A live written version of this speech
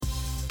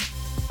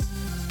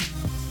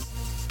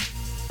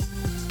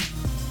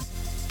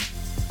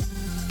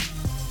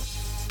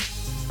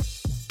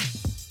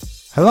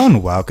Hello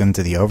and welcome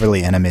to the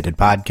Overly Animated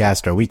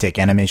Podcast, where we take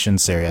animation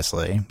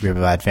seriously. We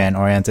provide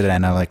fan-oriented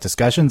and analytic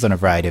discussions on a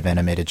variety of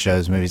animated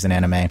shows, movies, and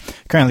anime,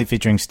 currently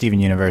featuring Steven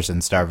Universe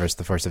and Starverse: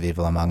 The Force of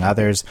Evil, among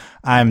others.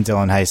 I'm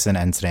Dylan Heisen,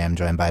 and today I'm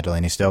joined by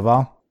Delaney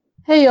Stovall.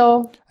 Hey,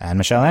 y'all. And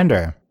Michelle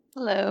Ender.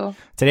 Hello.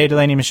 Today,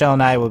 Delaney, Michelle,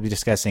 and I will be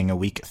discussing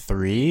week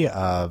 3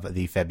 of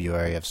the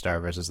February of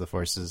Star vs. The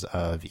Forces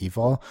of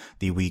Evil.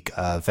 The week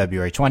of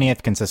February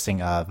 20th,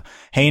 consisting of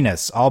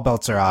Heinous, All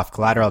Belts Are Off,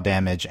 Collateral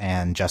Damage,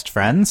 and Just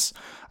Friends.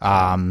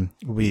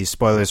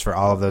 Spoilers for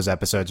all of those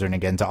episodes are going to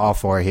get into all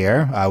 4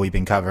 here. We've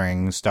been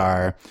covering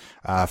Star,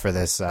 for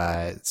this,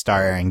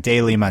 Star airing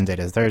daily, Monday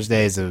to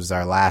Thursdays. It was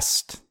our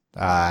last,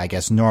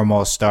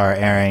 normal Star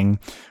airing.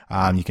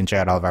 You can check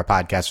out all of our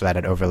podcasts for that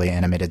at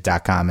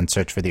overlyanimated.com and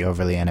search for the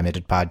Overly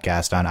Animated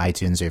Podcast on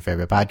iTunes or your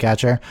favorite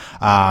podcatcher.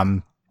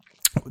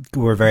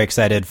 We're very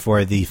excited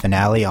for the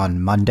finale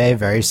on Monday,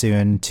 very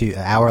soon, 2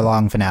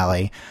 hour-long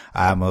finale.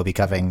 We'll be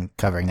covering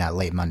that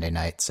late Monday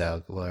night,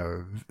 so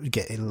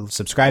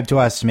subscribe to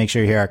us to make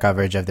sure you hear our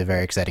coverage of the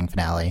very exciting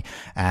finale,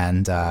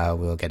 and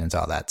we'll get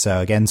into all that. So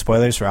again,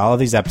 spoilers for all of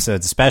these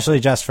episodes, especially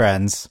Just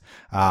Friends.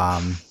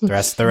 The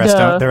rest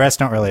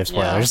don't really have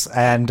spoilers.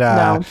 Yeah. And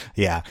No.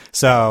 Yeah.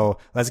 So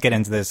let's get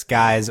into this,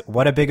 guys.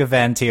 What a big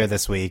event here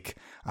this week.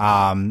 You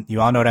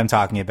all know what I'm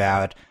talking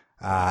about.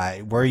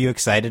 Were you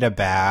excited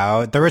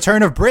about the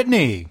return of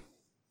Britney?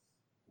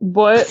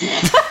 What?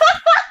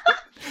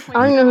 I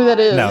don't even know who that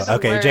is. No,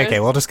 okay,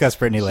 JK, we'll discuss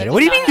Britney later. What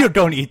do you mean you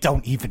don't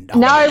even know?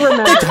 Now I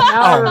remember.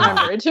 I Oh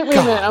remember. It took me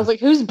a minute. I was like,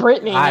 who's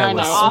Britney? I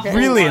know. was Okay.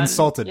 really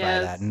insulted by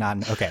Yes.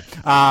 that. Okay.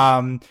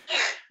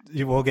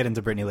 We'll get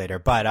into Britney later.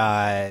 But,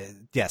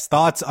 yes,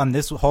 thoughts on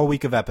this whole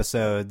week of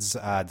episodes,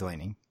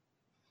 Delaney?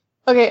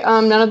 Okay,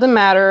 none of them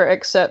matter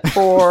except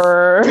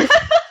for...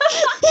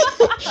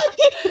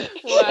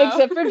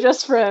 Except for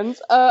Just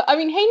Friends.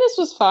 Heinous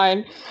was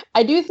fine.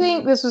 I do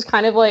think this was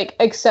kind of like,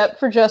 except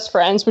for Just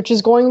Friends, which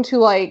is going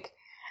to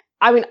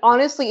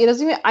honestly, it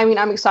doesn't even,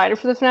 I'm excited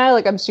for the finale,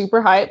 like, I'm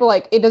super hyped,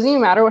 but, it doesn't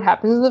even matter what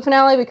happens in the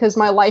finale because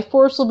my life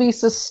force will be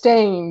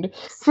sustained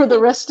for the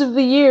rest of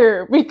the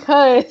year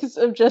because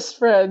of Just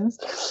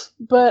Friends.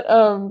 But,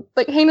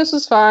 Heinous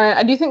was fine.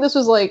 I do think this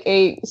was,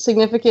 a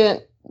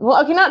significant,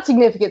 well, okay, not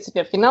significant,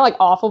 not,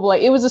 awful,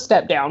 but, it was a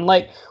step down.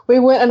 We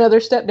went another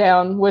step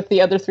down with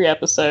the other 3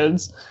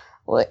 episodes.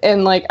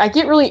 And, I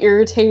get really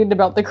irritated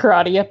about the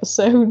karate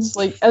episodes.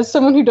 As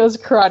someone who does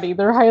karate,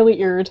 they're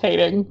highly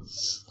irritating.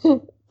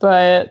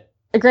 But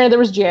granted, there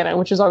was Jana,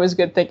 which is always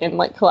good thinking,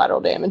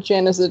 Collateral Damage.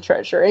 Jana's a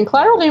treasure. And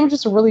Collateral Damage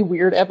is a really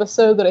weird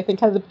episode that I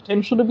think has the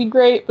potential to be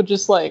great, but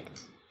just,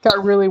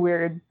 got really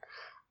weird.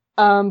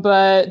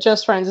 But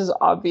Just Friends is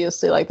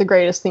obviously, the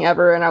greatest thing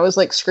ever, and I was,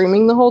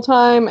 screaming the whole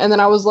time, and then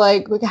I was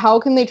like, how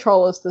can they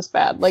troll us this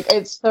bad?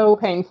 It's so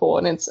painful,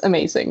 and it's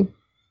amazing.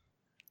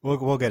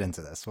 We'll get into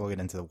this. We'll get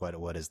into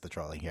what is the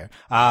trolling here.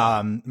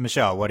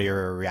 Michelle, what are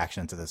your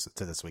reaction to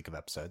this week of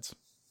episodes?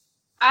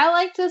 I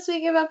liked this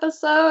week of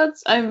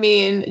episodes.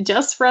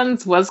 Just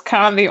Friends was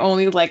kind of the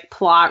only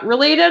plot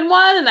related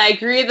one, and I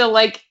agree that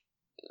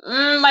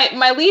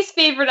my least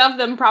favorite of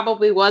them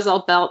probably was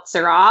All Belts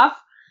Are Off.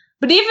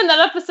 But even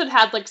that episode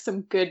had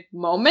some good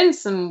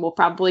moments, and we'll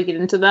probably get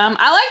into them.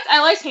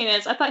 I liked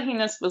Heinous. I thought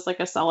Heinous was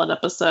a solid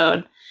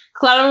episode.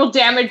 Collateral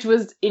Damage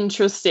was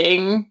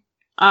interesting.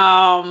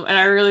 And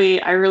I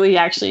really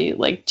actually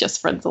like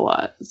Just Friends a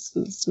lot. It's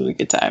a really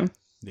good time.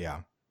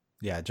 Yeah,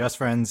 Just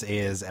Friends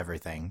is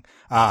everything.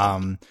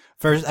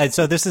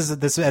 So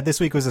this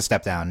week was a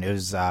step down. It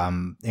was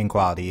in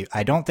quality.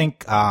 I don't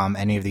think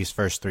any of these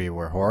first 3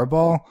 were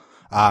horrible.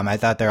 I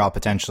thought they're all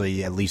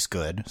potentially at least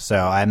good. So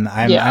I'm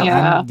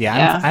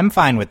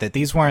fine with it.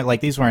 These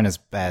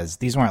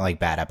weren't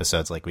bad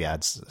episodes like we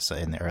had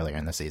earlier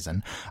in the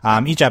season.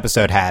 Each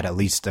episode had at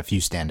least a few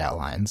standout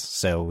lines,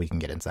 so we can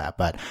get into that.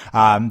 But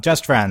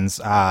Just Friends,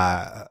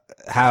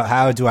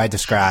 how do I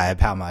describe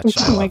how much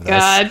I love this?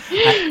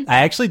 I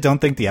actually don't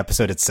think the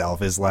episode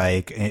itself is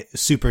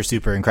super,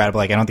 super incredible.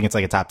 I don't think it's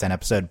a top 10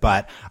 episode,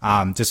 but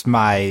just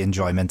my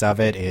enjoyment of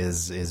it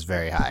is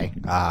very high.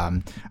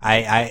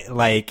 I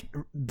like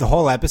the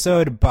whole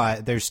episode,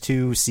 but there's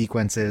 2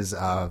 sequences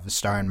of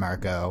Star and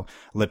Marco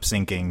lip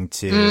syncing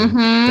to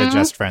the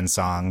Just Friends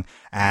song,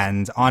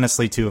 and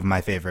honestly 2 of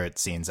my favorite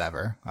scenes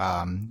ever.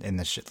 In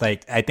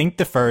the I think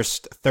the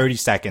first 30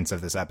 seconds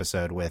of this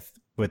episode with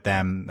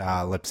them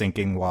lip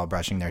syncing while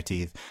brushing their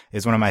teeth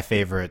is one of my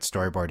favorite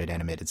storyboarded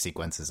animated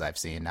sequences I've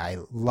seen. I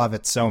love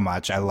it so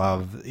much. I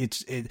love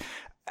it.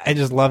 I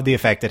just love the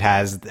effect it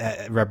has,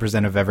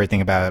 representative of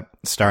everything about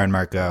Star and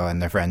Marco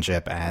and their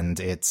friendship, and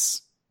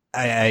it's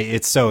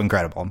so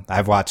incredible.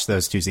 I've watched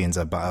those 2 scenes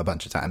a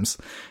bunch of times.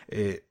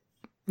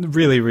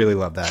 Really, really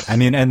love that.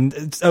 And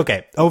it's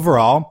okay.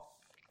 Overall,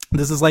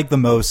 This is like the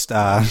most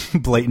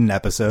blatant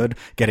episode,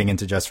 getting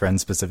into Just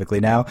Friends specifically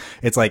now.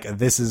 It's like,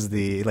 this is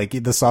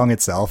the song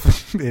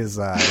itself is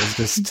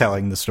just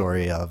telling the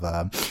story of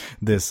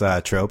this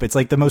trope. It's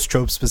like the most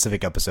trope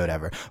specific episode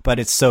ever, but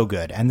it's so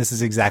good. And this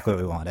is exactly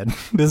what we wanted.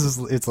 This is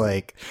the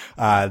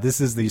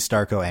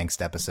Starco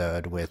angst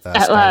episode with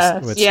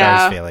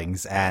Star's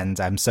feelings.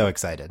 And I'm so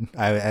excited.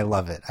 I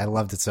love it. I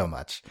loved it so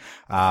much.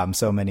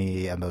 So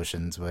many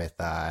emotions with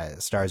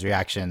Star's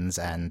reactions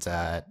and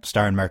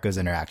Star and Marco's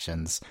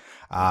interactions.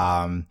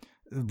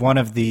 One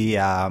of the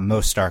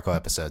most Starco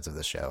episodes of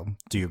the show.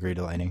 Do you agree,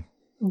 Delaney?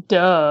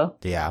 Duh.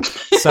 Yeah.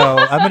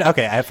 So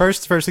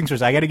first things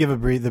first. I got to give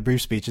the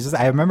brief speech.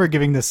 I remember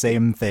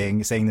saying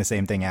the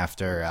same thing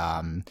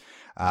after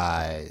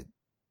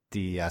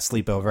the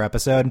sleepover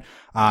episode,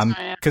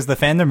 because the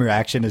fandom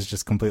reaction is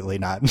just completely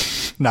not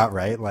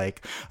right.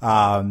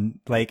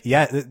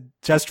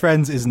 Just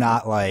Friends is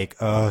not like,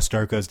 oh,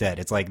 Starco's dead.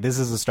 It's like, this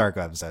is a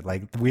Starco episode.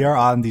 Like, we are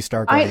on the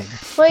Starco.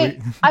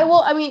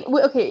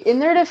 Okay, in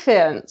their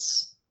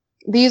defense,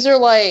 these are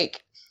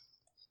like,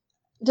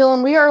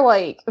 Dylan, we are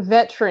like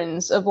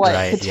veterans of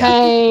like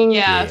Katang,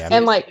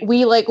 and like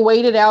we like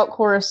waited out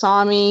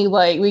Korosami,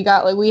 like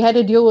we had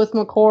to deal with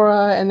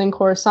Makora and then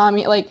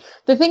Korosami. Like,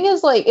 the thing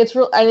is, like, it's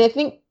real, and I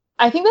think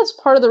that's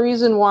part of the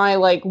reason why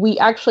like we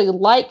actually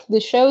like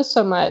the show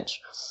so much,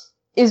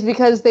 is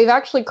because they've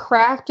actually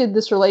crafted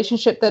this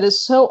relationship that is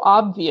so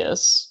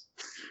obvious.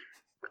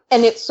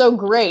 And it's so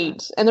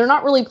great, and they're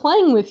not really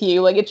playing with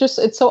you. Like,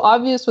 it's so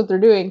obvious what they're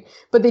doing,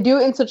 but they do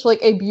it in such like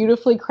a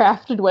beautifully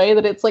crafted way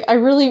that it's like,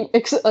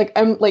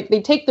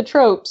 they take the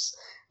tropes,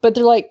 but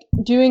they're like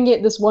doing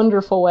it this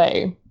wonderful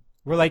way.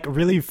 We're like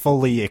really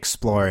fully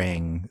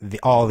exploring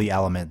all the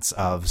elements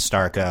of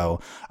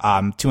Starco,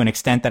 to an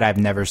extent that I've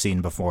never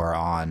seen before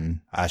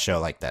on a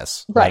show like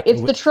this. Right.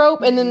 It's the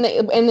trope, and then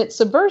and it's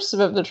subversive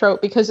of the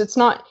trope, because it's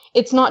not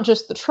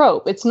just the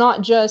trope. It's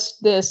not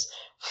just this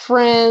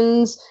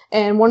friends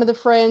and one of the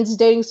friends is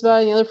dating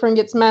somebody and the other friend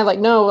gets mad. Like,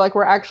 no, like,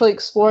 we're actually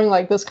exploring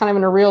like this kind of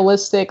in a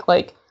realistic,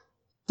 like,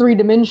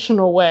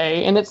 3-dimensional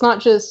way. And it's not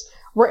just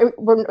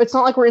it's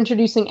not like we're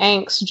introducing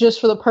angst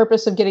just for the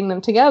purpose of getting them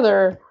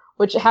together,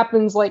 which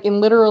happens like in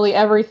literally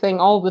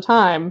everything all the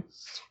time.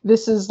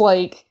 This is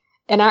like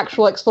an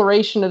actual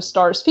exploration of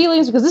Star's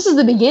feelings, because this is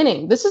the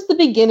beginning. This is the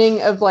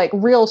beginning of like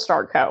real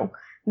Starco.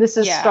 This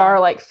is Star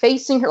like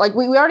facing her, like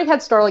we already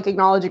had Star like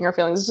acknowledging her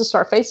feelings. This is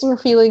Star facing her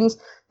feelings.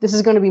 This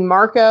is going to be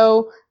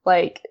Marco,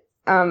 like,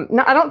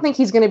 no, I don't think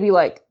he's going to be,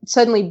 like,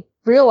 suddenly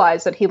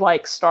realize that he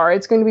likes Star.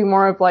 It's going to be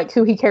more of, like,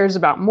 who he cares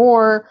about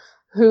more,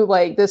 who,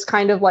 like, this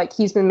kind of, like,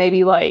 he's been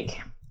maybe,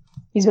 like,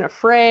 he's been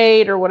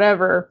afraid or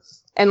whatever.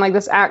 And, like,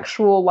 this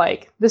actual,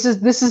 like, this is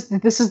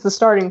the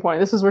starting point.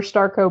 This is where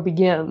Starco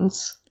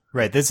begins.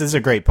 Right. This is a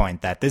great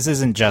point, that this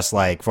isn't just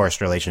like forced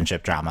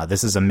relationship drama.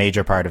 This is a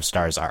major part of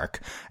Star's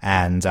arc.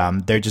 And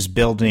they're just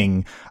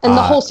building. And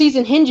the whole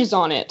season hinges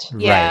on it.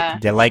 Yeah.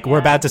 Right. We're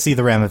about to see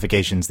the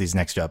ramifications these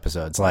next 2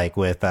 episodes, like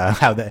with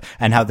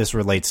how this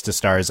relates to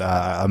Star's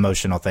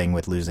emotional thing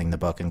with losing the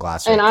book and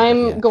Glass. And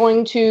I'm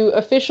going to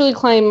officially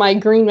claim my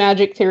green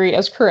magic theory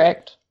as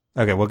correct.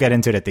 Okay, we'll get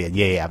into it at the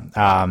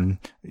end.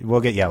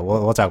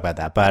 We'll talk about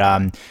that.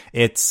 But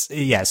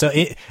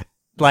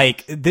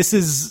this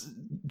is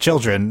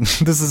children.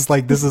 This is the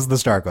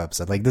Starco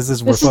episode. Like, this is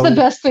the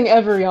best thing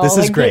ever, y'all. This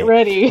is great. Get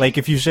ready. Like,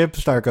 if you ship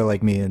Starco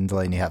like me and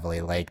Delaney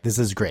heavily, like, this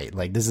is great.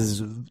 Like, this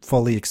is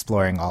fully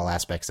exploring all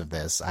aspects of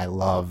this. I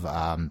love,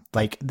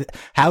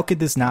 how could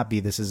this not be?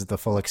 This is the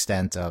full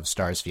extent of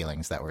Star's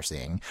feelings that we're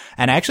seeing.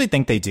 And I actually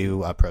think they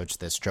do approach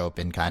this trope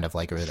in kind of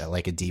like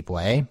a deep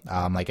way.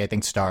 I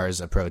think Star's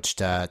approach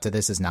to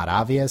this is not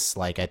obvious.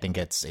 Like, I think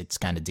it's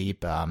kind of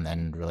deep,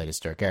 and related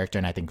to her character.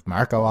 And I think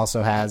Marco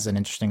also has an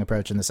interesting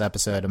approach in this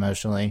episode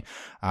emotionally.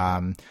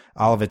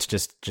 All of it's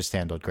just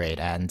handled great,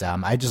 and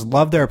I just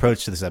love their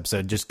approach to this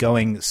episode, just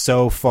going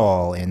so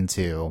full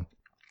into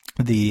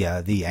the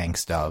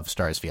angst of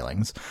Star's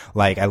feelings.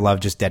 Like, I love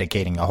just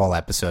dedicating a whole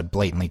episode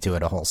blatantly to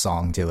it, a whole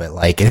song to it.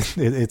 Like,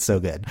 it's so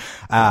good.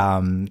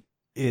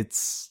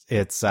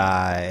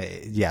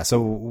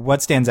 So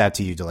what stands out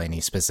to you,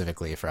 Delaney,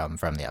 specifically from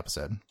the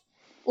episode?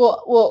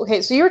 Well,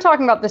 okay, so you were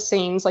talking about the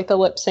scenes, like the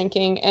lip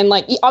syncing, and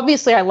like,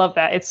 obviously I love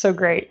that. It's so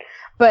great.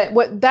 But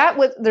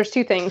there's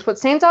 2 things. What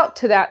stands out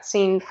to that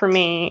scene for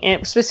me,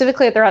 and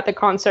specifically if they're at the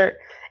concert,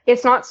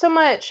 it's not so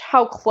much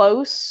how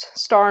close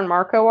Star and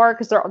Marco are,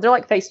 because they're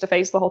like face to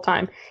face the whole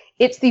time.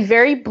 It's the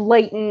very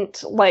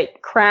blatant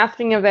like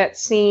crafting of that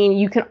scene.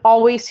 You can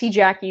always see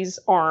Jackie's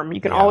arm.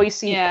 You can always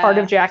see part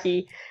of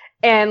Jackie.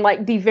 And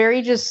like the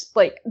very just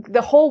like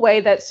the whole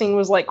way that scene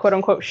was like quote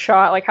unquote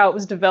shot, like how it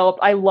was developed.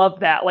 I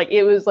love that. Like,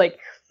 it was like,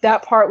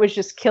 that part was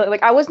just killing.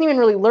 Like, I wasn't even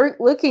really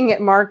looking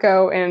at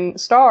Marco and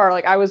Star.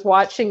 Like, I was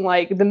watching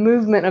like the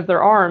movement of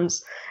their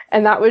arms,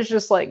 and that was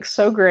just like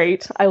so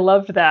great. I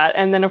loved that.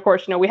 And then of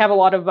course, we have a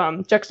lot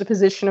of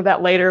juxtaposition of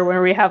that later,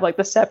 where we have like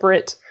the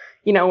separate,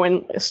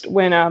 when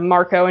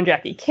Marco and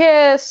Jackie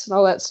kiss and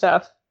all that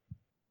stuff.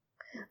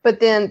 But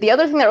then the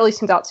other thing that really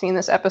stands out to me in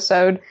this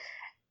episode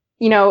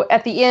you know,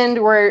 at the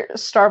end where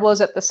Star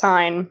blows up the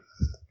sign,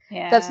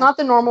 that's not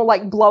the normal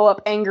like blow up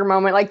anger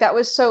moment. Like that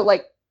was so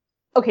like,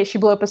 okay, she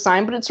blew up a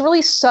sign, but it's a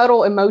really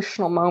subtle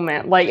emotional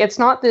moment. Like it's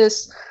not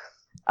this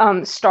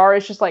Star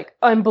is just like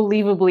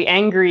unbelievably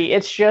angry.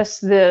 It's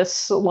just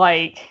this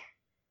like,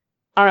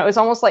 I don't know, it's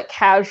almost like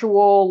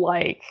casual,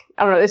 like,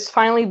 I don't know, it's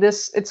finally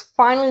this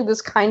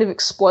kind of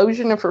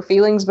explosion of her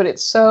feelings, but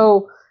it's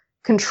so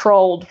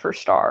controlled for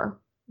Star.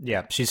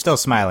 Yeah, she's still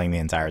smiling the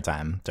entire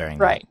time during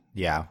right. that.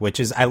 Yeah, which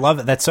is, I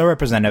love, that's so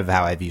representative of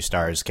how I view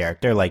Star's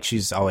character. Like,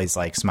 she's always,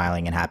 like,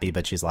 smiling and happy,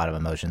 but she's a lot of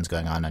emotions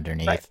going on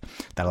underneath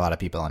that a lot of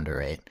people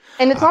underrate.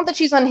 And it's not that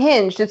she's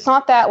unhinged. It's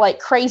not that, like,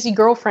 crazy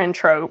girlfriend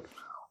trope.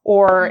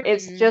 Or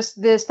it's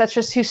just this, that's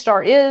just who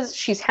Star is.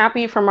 She's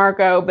happy for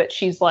Marco, but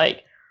she's,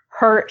 like,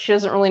 hurt. She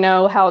doesn't really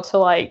know how to,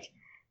 like,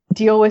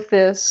 deal with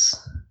this.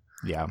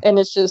 Yeah. And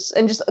it's just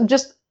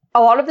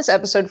a lot of this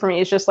episode for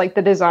me is just, like,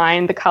 the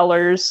design, the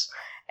colors,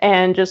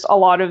 and just a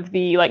lot of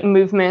the like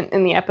movement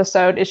in the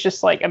episode is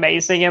just like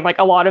amazing, and like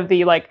a lot of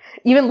the like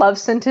even love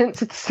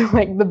sentence, it's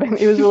like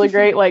it was really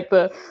great, like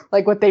the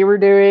like what they were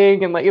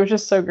doing, and like it was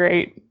just so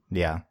great.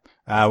 Yeah.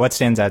 What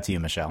stands out to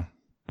you, Michelle?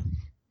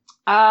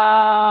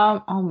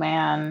 Oh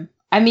man,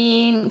 I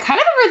mean, kind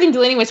of everything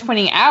Delaney was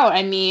pointing out.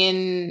 I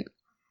mean,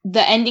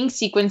 the ending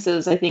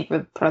sequences I think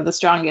were part of the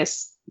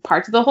strongest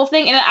parts of the whole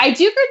thing, and I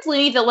do agree with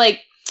Delaney that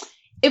like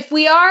if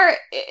we are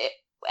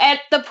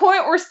at the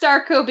point where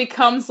Starco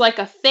becomes like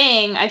a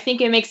thing, I think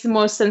it makes the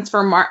most sense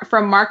from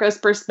Marco's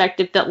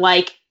perspective that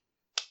like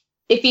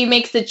if he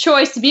makes the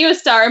choice to be with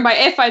Star, and by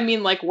if I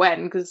mean like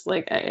when, because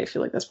like I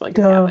feel like that's probably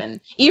gonna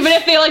happen. Even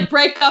if they like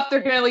break up, they're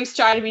gonna at least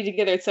try to be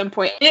together at some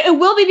point. It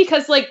will be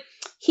because like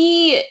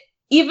he,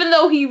 even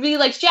though he really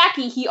likes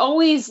Jackie, he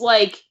always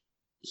like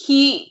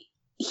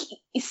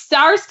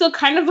Star's still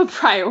kind of a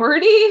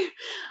priority.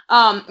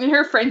 And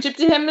her friendship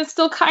to him is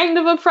still kind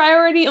of a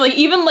priority. Like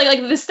even like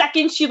the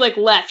second she like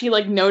left, he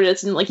like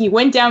noticed and like he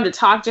went down to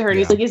talk to her and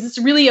he's like, is this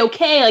really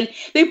okay? Like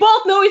they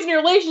both know he's in a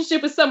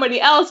relationship with somebody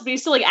else, but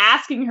he's still like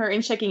asking her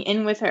and checking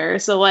in with her.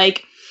 So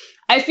like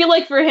I feel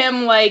like for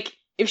him, like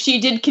if she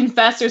did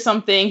confess or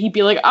something, he'd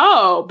be like,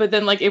 oh, but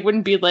then like it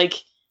wouldn't be like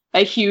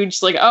a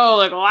huge like, oh,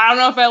 like, well, I don't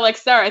know if I like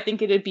Star. I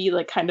think it'd be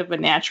like kind of a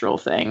natural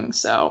thing.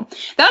 So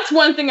that's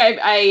one thing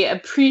I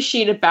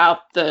appreciate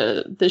about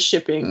the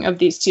shipping of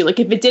these two. Like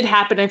if it did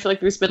happen, I feel like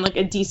there's been like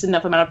a decent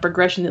enough amount of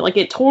progression that like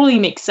it totally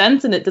makes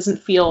sense and it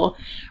doesn't feel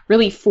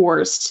really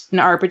forced and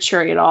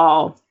arbitrary at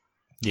all.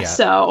 Yeah.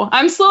 So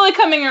I'm slowly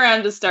coming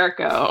around to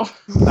Starco.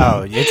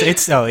 Oh,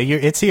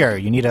 it's here.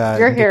 You need to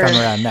come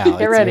around now.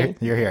 Get ready.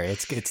 You're here.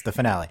 It's the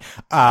finale.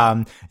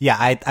 Yeah,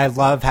 I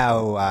love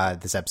how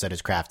this episode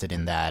is crafted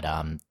in that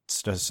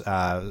just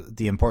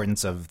the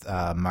importance of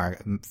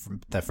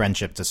the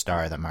friendship to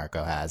Star that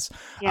Marco has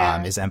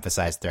is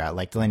emphasized throughout.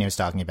 Like Delaney was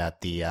talking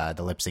about the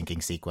lip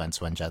syncing sequence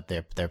when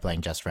they're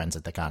playing Just Friends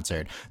at the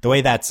concert. The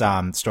way that's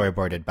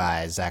storyboarded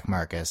by Zach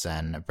Marcus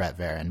and Brett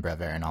Varen. Brett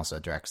Varen also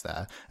directs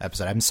the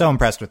episode. I'm so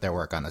impressed with their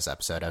work on this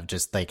episode of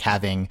just like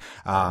having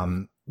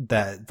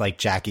that like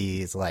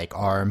Jackie's like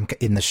arm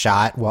in the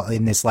shot while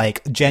in this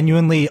like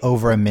genuinely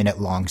over a minute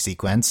long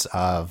sequence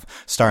of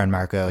Star and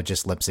Marco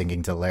just lip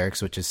syncing to the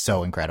lyrics, which is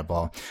so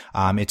incredible.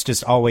 It's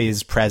just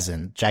always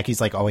present.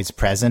 Jackie's like always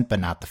present, but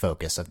not the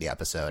focus of the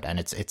episode. And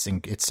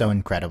it's so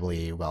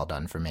incredibly well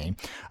done for me.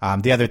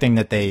 The other thing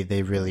that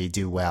they really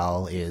do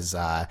well is,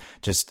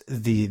 just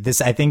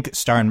I think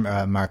Star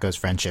and Marco's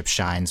friendship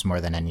shines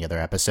more than any other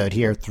episode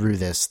here through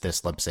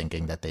this lip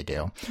syncing that they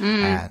do.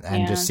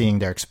 And just seeing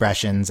their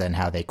expressions and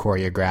how they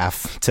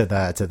choreograph to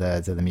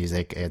the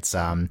music.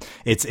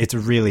 It's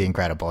really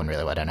incredible and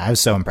really well done. I was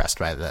so impressed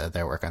by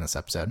their work on this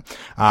episode.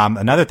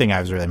 Another thing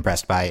I was really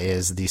impressed by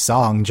is the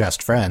song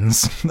Just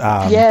Friends.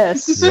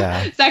 Yes.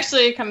 Yeah. It's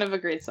actually kind of a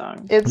great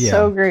song. It's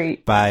so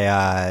great.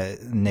 By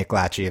Nick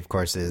Lachey, of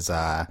course,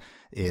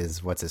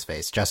 is what's his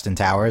face? Justin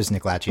Towers.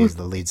 Nick Lachey is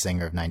the lead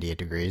singer of 98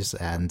 Degrees.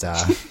 And,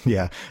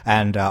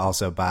 and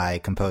also by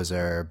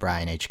composer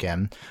Brian H.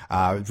 Kim.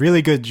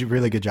 Really good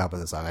job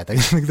with the song. I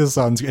think this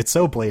song's, it's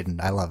so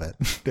blatant. I love it.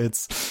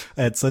 It's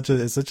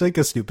such like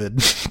a stupid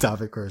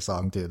topic for a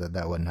song too,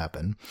 that wouldn't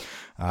happen.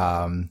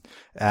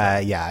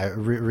 I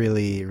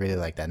really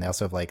like that. And they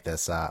also have like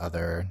this,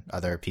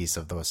 other piece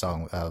of the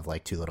song of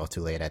like Too Little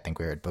Too Late. I think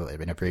we were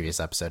in a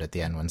previous episode at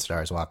the end when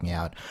Star's walking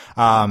out.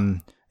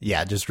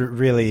 Yeah, just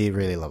really,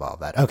 really love all of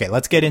that. Okay,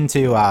 let's get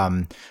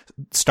into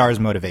Star's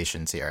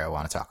motivations here I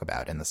want to talk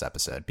about in this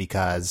episode,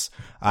 because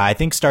I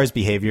think Star's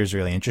behavior is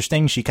really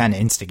interesting. She kind of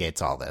instigates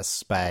all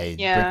this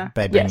by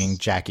bringing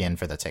Jackie in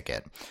for the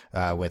ticket,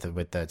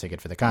 with the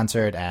ticket for the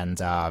concert.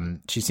 And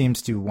she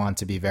seems to want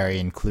to be very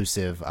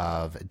inclusive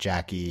of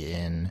Jackie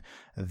in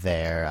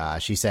there.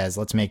 She says,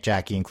 let's make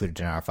Jackie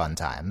included in our fun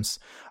times.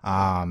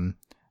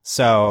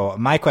 So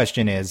my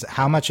question is,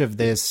 how much of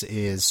this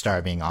is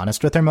Star being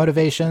honest with her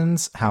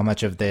motivations? How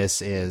much of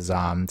this is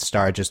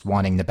Star just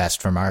wanting the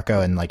best for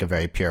Marco in like a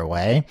very pure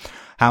way?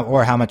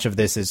 How much of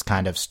this is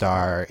kind of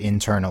Star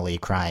internally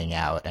crying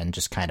out and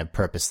just kind of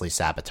purposely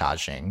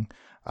sabotaging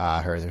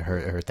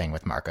her thing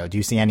with Marco. Do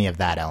you see any of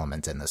that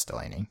element in this,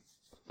 Delaney?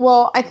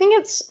 Well, I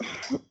think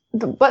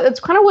but it's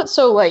kind of what's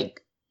so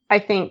like, I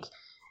think,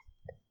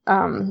 I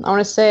want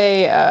to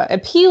say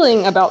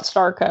appealing about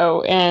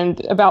Starco and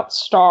about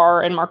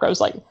Star and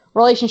Marco's like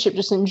relationship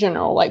just in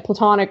general, like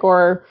platonic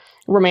or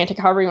romantic,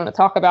 however you want to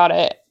talk about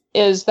it,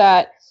 is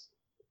that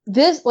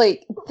this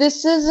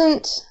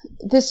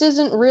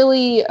isn't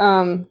really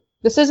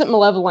this isn't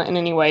malevolent in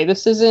any way.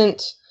 This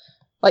isn't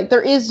like,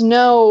 there is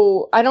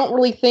no, I don't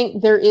really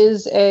think there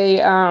is a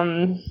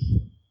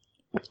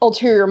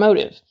ulterior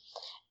motive.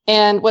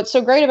 And what's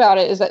so great about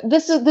it is that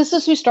this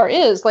is who Star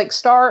is. Like,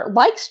 Star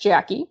likes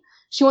Jackie.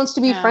 She wants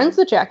to be friends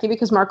with Jackie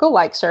because Marco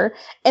likes her.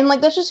 And like,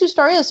 that's just who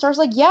Star is. Star's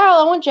like, yeah,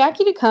 I want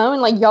Jackie to come,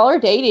 and like, y'all are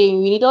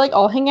dating. We need to like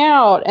all hang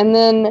out. And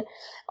then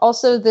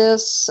also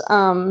this,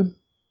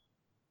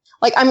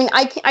 like, I mean,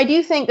 I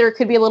do think there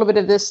could be a little bit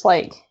of this,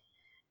 like,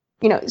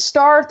 you know,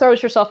 Star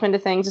throws herself into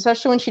things,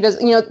 especially when she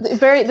does, you know,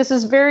 this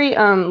is very,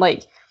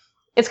 like,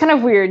 it's kind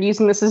of weird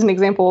using this as an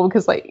example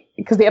because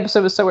the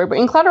episode was so weird, but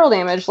in Collateral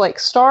Damage, like,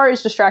 Star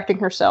is distracting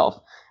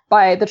herself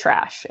by the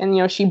trash, and,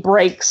 you know, she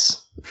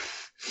breaks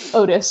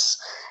Otis.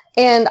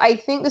 And I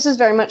think this is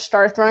very much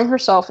Star throwing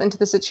herself into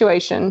the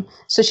situation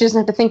so she doesn't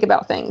have to think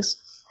about things.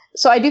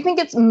 So I do think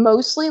it's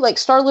mostly like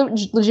Star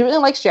legitimately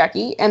likes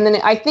Jackie, and then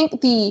I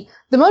think the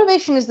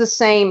motivation is the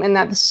same in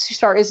that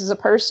Star is as a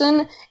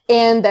person,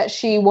 and that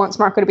she wants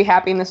Marco to be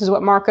happy, and this is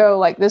what Marco,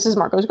 like, this is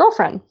Marco's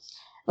girlfriend.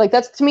 Like,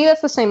 that's, to me,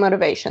 that's the same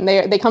motivation.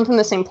 They come from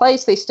the same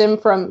place. They stem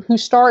from who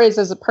Star is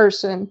as a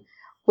person,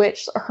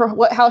 which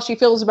how she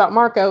feels about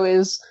Marco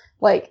is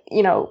like,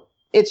 you know,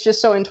 it's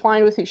just so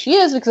entwined with who she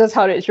is because that's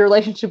how it is. Your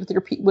relationship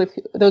with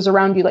those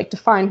around you, like,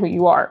 define who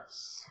you are.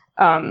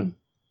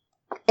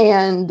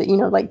 And, you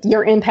know, like,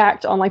 your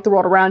impact on like the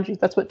world around you,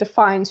 that's what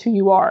defines who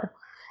you are.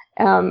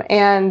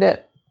 And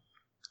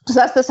so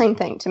that's the same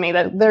thing to me,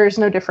 that there's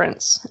no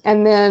difference.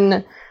 And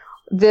then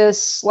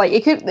this, like,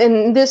 it could,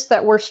 in this,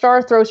 that where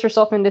Star throws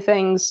herself into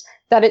things,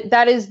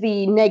 that is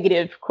the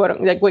negative,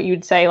 quote, like what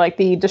you'd say, like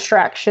the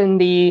distraction,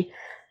 the,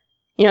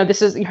 you know,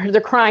 this is,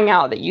 they're crying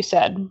out that you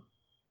said.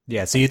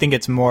 Yeah, so you think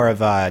it's more of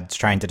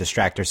trying to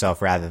distract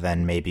herself rather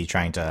than maybe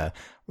trying to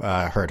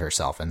hurt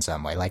herself in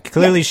some way. Like,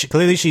 clearly,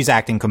 clearly she's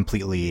acting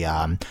completely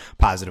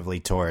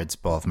positively towards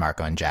both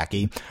Marco and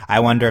Jackie.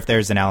 I wonder if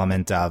there's an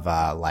element of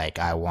like,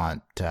 I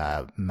want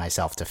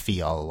myself to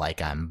feel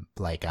like I'm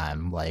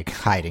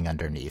hiding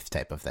underneath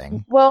type of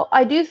thing. Well,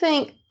 I do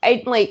think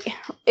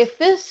if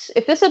this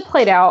had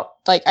played out,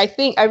 like,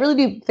 I really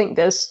do think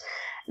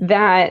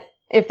that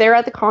if they're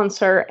at the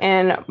concert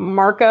and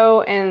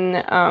Marco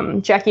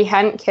and Jackie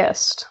hadn't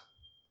kissed,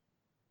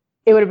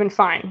 it would have been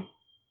fine.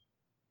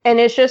 And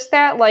it's just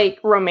that, like,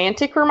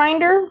 romantic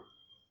reminder.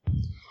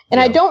 And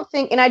yeah. I don't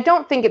think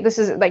this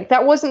is, like,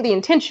 that wasn't the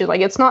intention.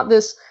 Like, it's not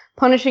this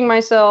punishing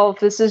myself.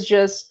 This is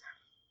just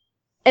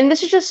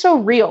so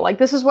real. Like,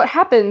 this is what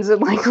happens in,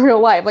 like, real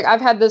life. Like, I've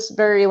had this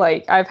very,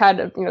 like, I've had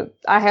a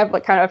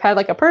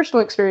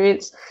personal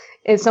experience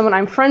in someone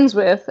I'm friends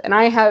with, and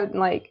I had,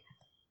 like,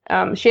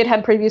 she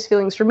had previous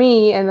feelings for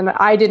me, and then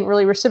I didn't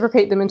really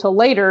reciprocate them until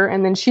later,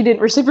 and then she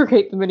didn't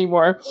reciprocate them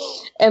anymore,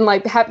 and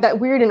like have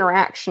that weird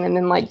interaction, and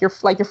then like you're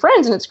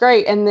friends and it's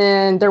great, and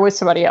then there was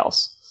somebody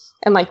else,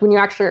 and like when you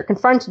actually are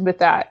confronted with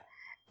that,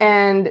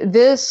 and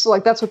this,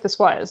 like, that's what this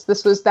was.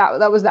 This was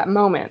that was that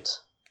moment,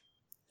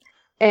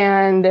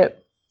 and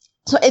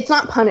so it's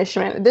not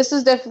punishment. This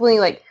is definitely,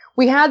 like,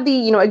 we had the,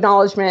 you know,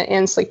 acknowledgement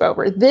and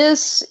sleepover.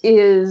 This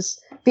is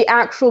the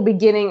actual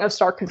beginning of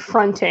Star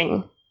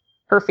confronting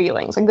her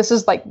feelings. Like, this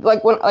is like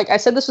when, like I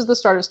said, this is the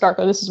start of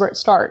Starco. This is where it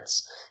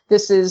starts.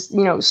 This is,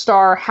 you know,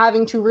 Star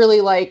having to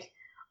really, like,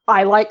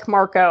 I like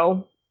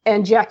Marco,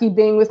 and Jackie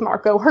being with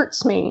Marco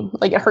hurts me.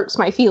 Like, it hurts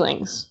my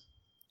feelings.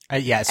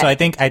 Yeah, so I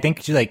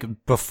think she, like,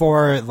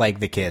 before, like,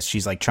 the kiss,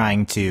 she's like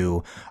trying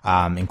to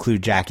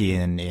include Jackie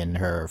in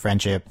her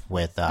friendship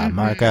with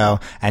Marco,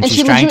 and she's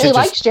she trying to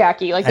likes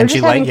Jackie, like, they're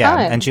just having fun.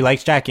 And she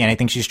likes Jackie, and I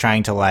think she's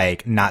trying to,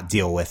 like, not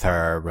deal with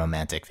her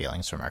romantic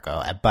feelings for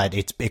Marco, but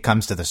it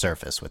comes to the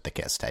surface with the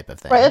kiss type of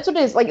thing. Right, that's what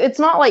it is. Like, it's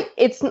not like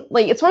it's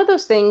one of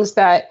those things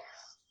that,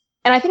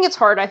 and I think it's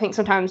hard. I think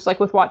sometimes,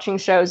 like, with watching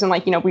shows and,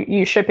 like, you know,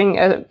 you shipping,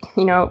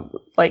 you know,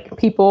 like,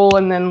 people,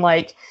 and then,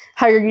 like,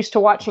 how you're used to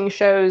watching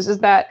shows, is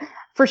that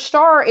for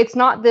Star, it's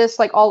not this,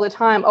 like, all the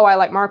time, oh, I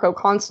like Marco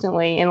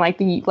constantly, and like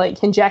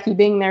and Jackie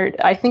being there.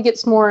 I think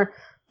it's more,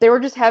 they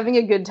were just having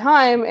a good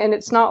time, and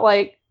it's not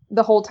like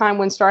the whole time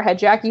when Star had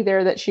Jackie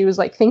there that she was,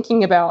 like,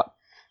 thinking about,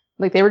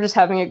 like, they were just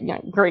having a, you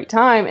know, great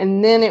time.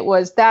 And then it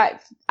was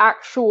that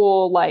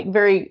actual, like,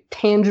 very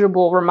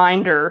tangible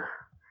reminder,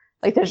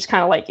 like, they're just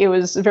kind of, like, it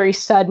was very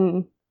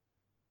sudden,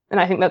 and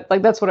I think that,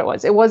 like, that's what it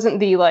was. It wasn't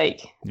the,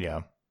 like,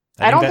 yeah.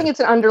 I don't think it's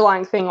an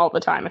underlying thing all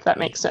the time, if that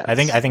makes sense. I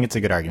think it's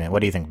a good argument.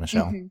 What do you think,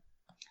 Michelle? Mm-hmm.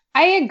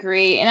 I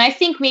agree. And I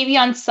think maybe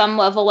on some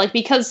level, like,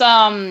 because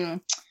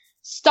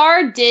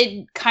Star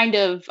did kind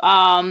of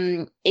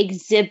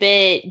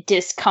exhibit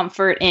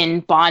discomfort in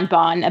Bon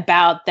Bon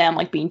about them,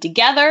 like, being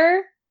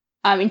together.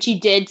 And she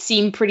did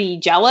seem pretty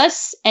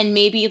jealous. And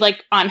maybe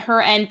like on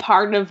her end,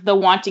 part of the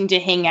wanting to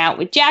hang out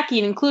with Jackie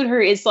and include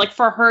her is like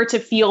for her to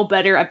feel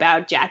better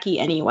about Jackie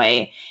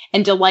anyway,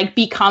 and to like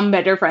become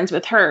better friends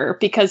with her.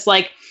 Because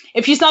like,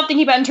 if she's not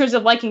thinking about it in terms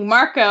of liking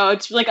Marco,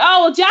 it's like,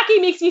 oh, well, Jackie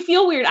makes me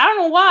feel weird. I don't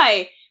know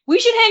why. We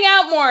should hang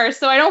out more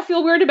so I don't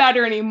feel weird about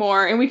her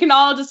anymore. And we can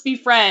all just be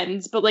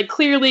friends. But like,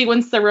 clearly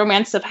once the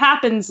romance stuff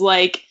happens,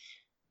 like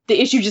the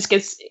issue just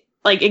gets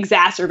like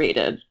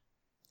exacerbated.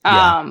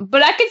 Yeah.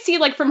 But I could see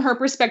like from her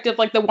perspective,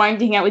 like the wanting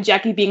to hang out with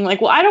Jackie being like,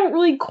 well, I don't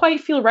really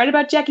quite feel right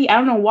about Jackie. I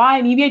don't know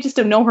why. Maybe I just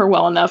don't know her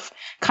well enough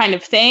kind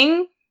of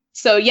thing.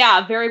 So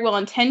yeah, very well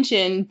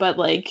intentioned, but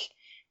like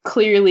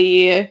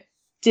clearly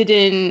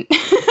didn't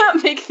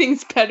make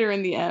things better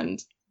in the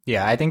end.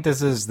 Yeah, I think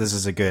this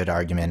is a good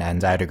argument,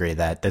 and I'd agree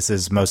that this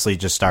is mostly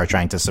just Star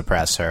trying to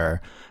suppress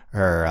her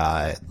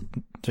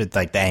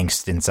like the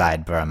angst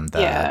inside from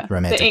the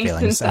romantic the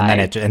feelings,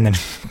 inside. and then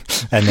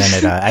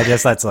it I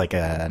guess that's like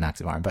an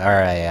oxymoron,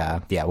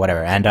 but yeah,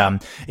 whatever.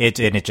 And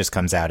it just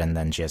comes out, and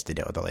then she has to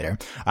deal with it later.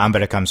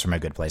 But it comes from a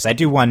good place. I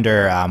do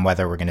wonder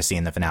whether we're going to see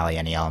in the finale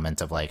any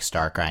element of like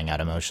Star crying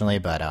out emotionally,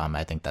 but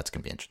I think that's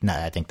going to be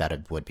I think that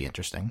it would be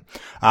interesting.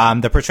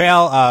 The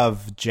portrayal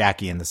of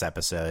Jackie in this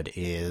episode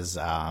is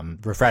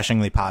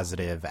refreshingly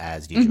positive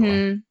as usual.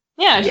 Mm-hmm.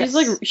 Yeah,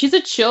 Yes. she's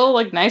a chill,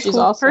 like nice, She's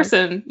cool awesome.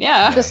 person.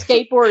 Yeah. The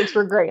skateboards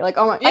were great. Like,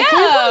 oh my, Yeah, I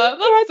can't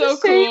believe that's they had so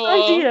the same cool.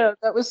 idea.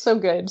 That was so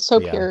good, so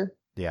Yeah. pure.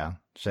 Yeah.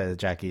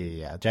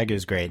 Jackie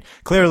was great.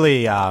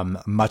 Clearly,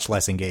 much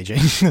less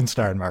engaging than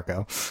Star and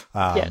Marco.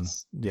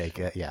 Yes.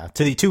 Yeah.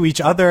 To each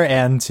other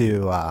and to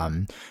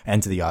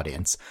the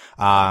audience.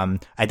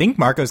 I think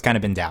Marco's kind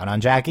of been down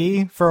on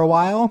Jackie for a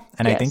while,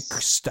 and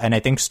Yes. I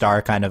think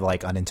Star kind of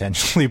like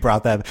unintentionally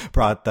brought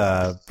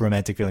the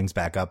romantic feelings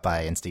back up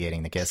by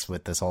instigating the kiss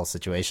with this whole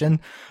situation.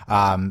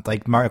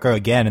 Like Marco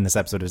again in this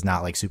episode was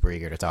not like super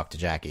eager to talk to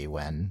Jackie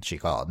when she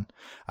called.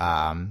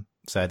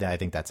 So I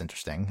think that's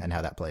interesting and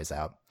how that plays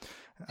out.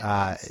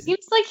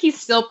 Seems like he's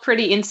still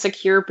pretty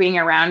insecure being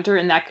around her,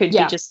 and that could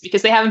Yeah. be just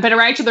because they haven't been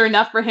around each other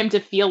enough for him to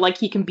feel like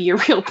he can be a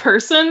real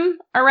person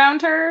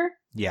around her.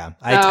 Yeah,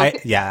 So-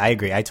 I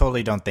agree. I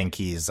totally don't think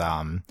he's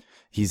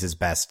his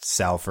best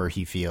self, or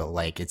he feel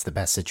like it's the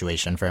best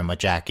situation for him with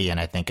Jackie.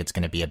 And I think it's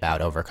going to be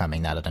about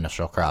overcoming that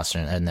initial cross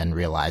and then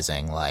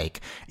realizing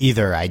like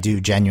either I do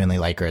genuinely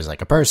like her as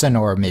like a person,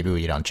 or maybe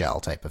we don't gel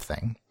type of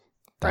thing.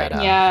 Right.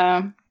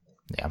 Yeah.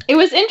 It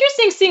was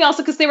interesting seeing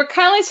also because they were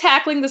kind of like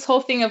tackling this whole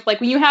thing of like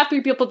when you have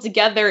three people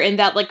together and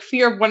that like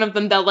fear of one of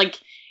them that like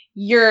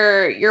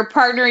your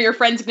partner, your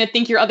friend's gonna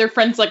think your other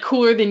friend's like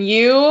cooler than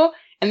you,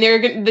 and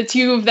the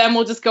two of them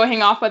will just go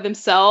hang off by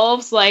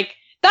themselves. Like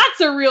that's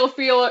a real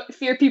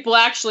fear people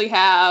actually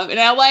have, and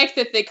I like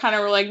that they kind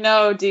of were like,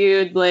 no,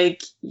 dude,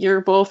 like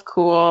you're both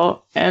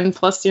cool, and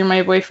plus you're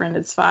my boyfriend,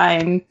 it's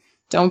fine.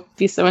 Don't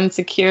be so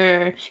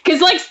insecure.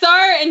 Because, like,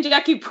 Star and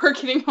Jackie were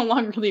getting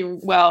along really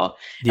well.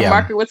 Yeah. And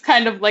Marco was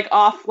kind of, like,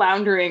 off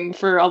floundering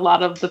for a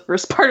lot of the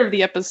first part of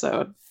the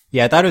episode.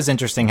 Yeah, I thought it was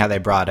interesting how they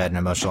brought an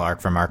emotional arc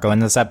for Marco in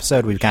this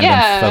episode. We've kind of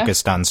been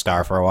focused on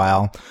Star for a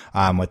while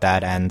with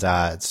that. And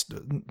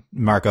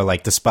Marco,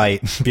 like,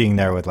 despite being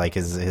there with, like,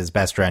 his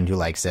best friend who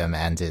likes him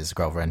and his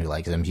girlfriend who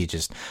likes him, he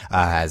just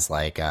has,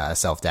 like,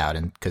 self-doubt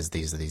because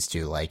these are these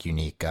two, like,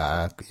 unique,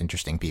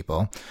 interesting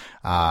people.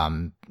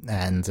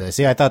 And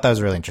see, I thought that was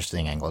a really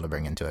interesting angle to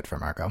bring into it for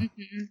Marco.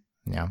 Mm-hmm.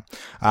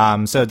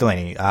 Yeah. So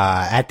Delaney,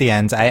 at the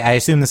end, I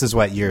assume this is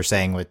what you're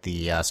saying with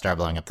the Star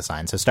blowing up the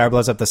sign. So Star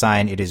blows up the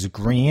sign. It is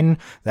green.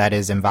 That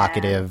is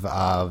evocative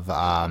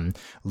of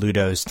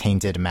Ludo's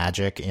tainted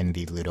magic in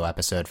the Ludo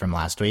episode from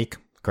last week.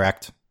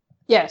 Correct?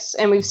 Yes,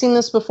 and we've seen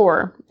this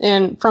before,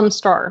 and from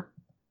Star.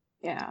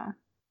 Yeah.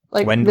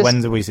 Like when this,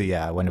 did we see?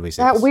 Yeah, when did we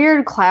see that this?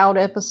 weird Cloud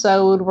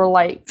episode where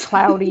like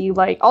Cloudy,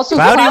 like also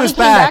Cloudy was came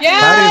back. Yeah,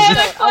 Cloudy was-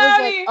 that's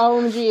I was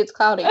Cloudy. like, OMG, it's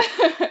Cloudy.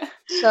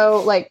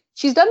 So like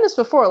she's done this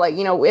before, like,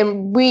 you know,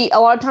 and a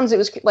lot of times it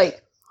was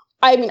like,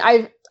 I mean,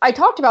 I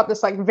talked about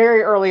this like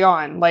very early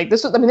on, like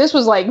this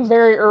was like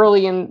very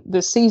early in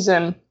the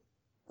season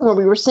where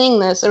we were seeing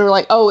this and we're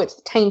like, oh,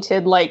 it's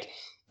tainted, like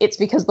it's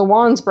because the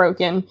wand's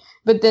broken.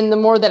 But then the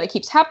more that it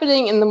keeps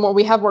happening and the more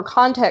we have more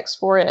context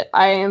for it,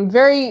 I am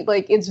very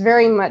like, it's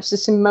very much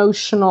this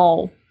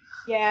emotional.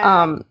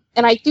 Yeah.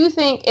 And I do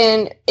think,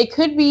 and it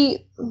could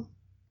be,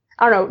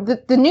 I don't know,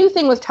 the new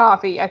thing with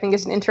Toffee, I think,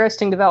 is an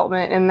interesting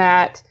development in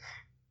that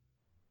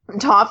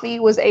Toffee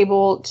was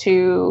able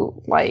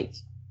to, like,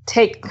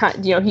 take,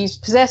 you know, he's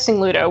possessing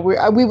Ludo.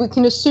 We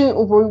can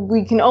assume,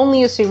 we can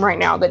only assume right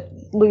now that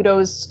Ludo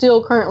is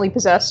still currently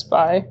possessed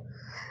by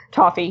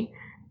Toffee.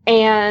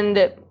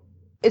 And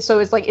so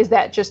it's like, is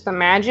that just the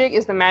magic?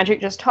 Is the magic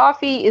just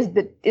Toffee?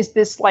 Is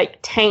this,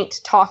 like,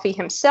 taint Toffee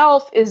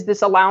himself? Is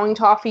this allowing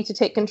Toffee to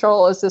take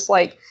control? Is this,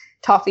 like,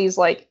 Toffee's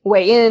like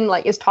way in,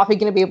 like, is Toffee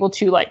going to be able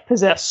to like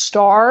possess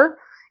Star,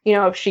 you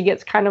know, if she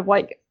gets kind of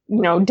like,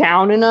 you know,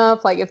 down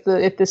enough, like if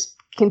this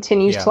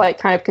continues to like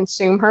kind of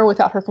consume her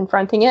without her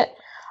confronting it.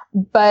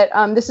 But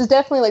this is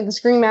definitely like, this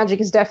green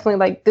magic is definitely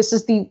like, this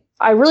is the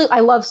I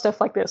love stuff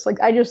like this. Like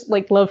I just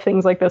like love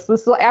things like this.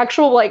 This is the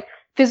actual like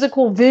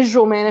physical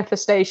visual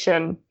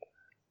manifestation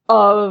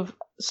of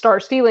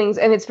Star's feelings,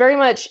 and it's very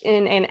much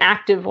in an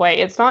active way.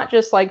 It's not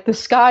just like the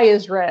sky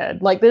is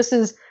red. Like this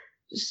is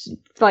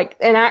like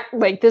an act,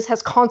 like this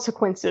has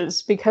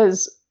consequences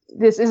because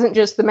this isn't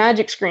just the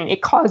magic screen.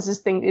 It causes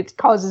things. It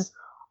causes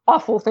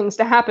awful things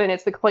to happen.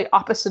 It's the complete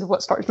opposite of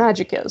what Star's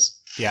magic is.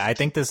 Yeah, I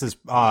think this is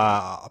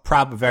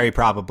very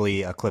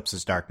probably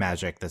Eclipse's dark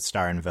magic that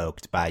Star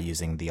invoked by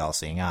using the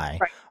All-Seeing Eye.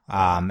 Right.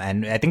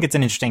 And I think it's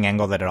an interesting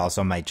angle that it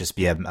also might just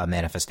be a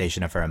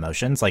manifestation of her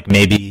emotions. Like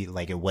maybe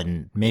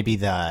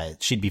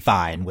she'd be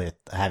fine with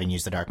having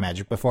used the dark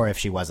magic before if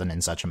she wasn't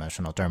in such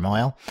emotional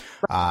turmoil.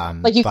 Right.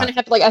 Like you kind of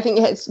have to, like, I think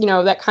it's,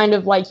 that kind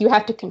of like you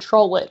have to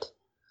control it.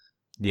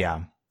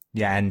 Yeah.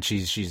 Yeah, and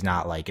she's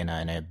not like in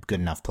a good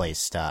enough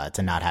place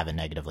to not have it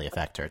negatively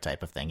affect her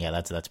type of thing.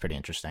 Yeah, that's pretty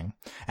interesting.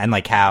 And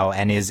like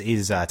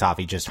is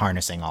Toffee just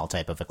harnessing all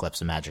type of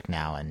Eclipse of magic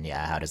now? And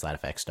yeah, how does that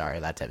affect Star?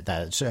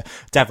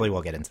 Definitely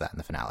we'll get into that in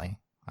the finale.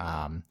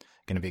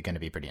 Gonna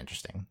be pretty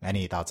interesting.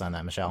 Any thoughts on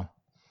that, Michelle?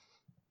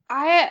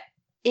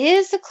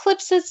 Is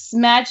Eclipse's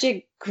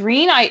magic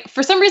green?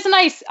 For some reason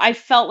I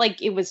felt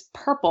like it was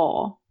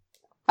purple.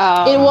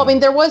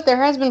 There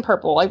has been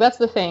purple. Like that's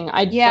the thing.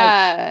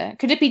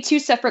 Could it be two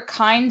separate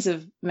kinds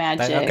of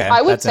magic? Okay,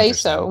 I would say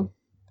so.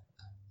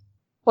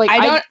 Like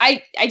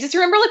I just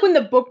remember like when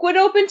the book would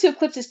open to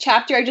Eclipse's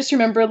chapter, I just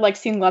remember like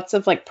seeing lots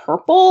of like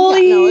purple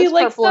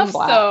like purple stuff. And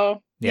black.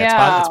 So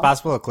it's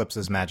possible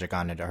Eclipse's magic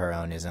on her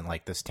own isn't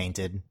like this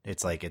tainted.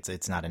 It's like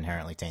it's not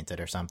inherently tainted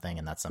or something,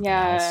 and that's something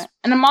else.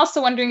 And I'm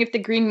also wondering if the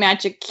green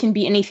magic can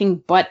be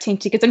anything but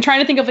tainted, because I'm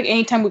trying to think of like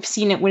any time we've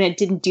seen it when it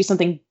didn't do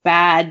something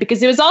bad.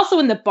 Because it was also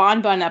in the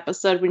Bon Bon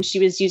episode when she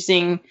was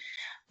using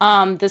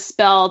the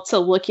spell to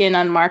look in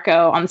on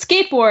Marco on the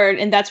skateboard,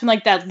 and that's when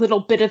like that little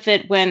bit of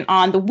it went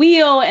on the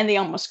wheel and they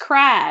almost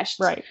crashed.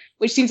 Right.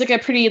 Which seems like a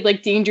pretty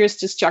like dangerous,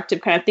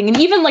 destructive kind of thing. And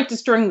even like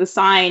destroying the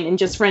sign and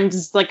Just Friends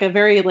is like a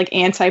very like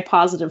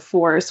anti-positive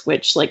force,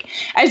 which like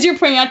as you're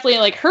pointing out,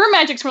 like her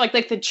magic's more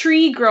like the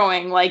tree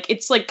growing. Like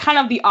it's like kind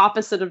of the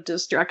opposite of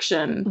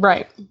destruction.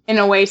 Right. In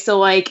a way. So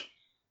like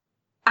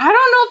I don't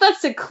know if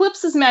that's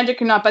Eclipse's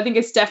magic or not, but I think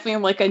it's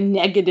definitely like a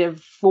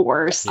negative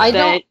force. I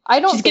don't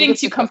she's getting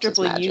too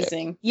comfortable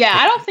using. Yeah,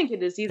 I don't think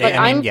it is either.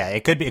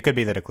 It could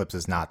be that Eclipse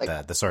is not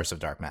the source of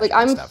dark magic. Like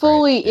I'm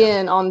fully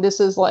in on this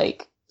is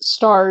like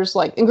Star's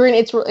like and green.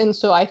 And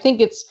so I think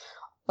it's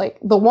like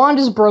the wand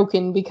is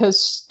broken because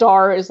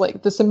Star is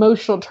like this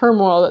emotional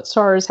turmoil that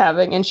Star is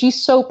having, and she's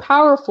so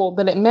powerful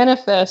that it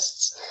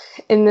manifests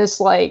in this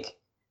like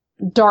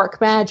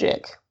dark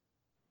magic.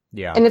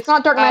 Yeah. And it's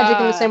not dark magic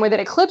in the same way that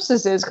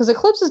Eclipse's is, because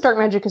Eclipse's dark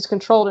magic is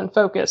controlled and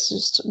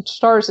focused.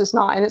 Star's is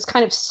not, and it's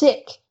kind of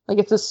sick. Like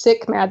it's a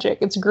sick magic.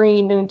 It's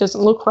green and it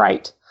doesn't look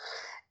right,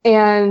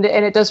 and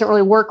it doesn't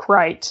really work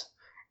right.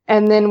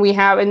 And then we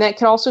have, and that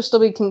could also still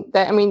be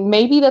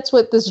maybe that's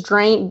what this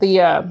drain.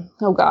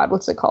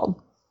 What's it called?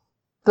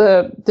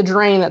 The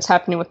drain that's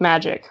happening with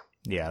magic.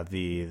 Yeah,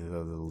 the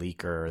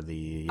leaker,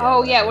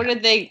 what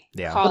did they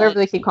call whatever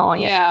they keep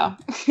calling it. Yeah.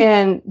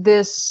 And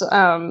this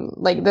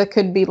that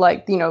could be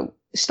like,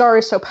 Star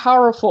is so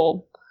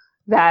powerful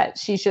that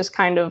she's just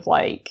kind of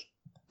like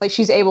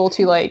she's able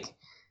to like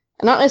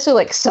not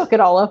necessarily like suck it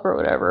all up or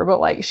whatever, but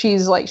like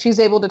she's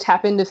able to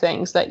tap into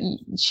things that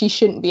she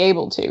shouldn't be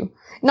able to.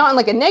 Not in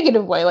like a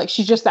negative way, like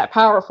she's just that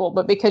powerful,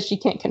 but because she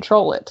can't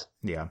control it.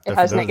 Yeah, it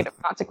has negative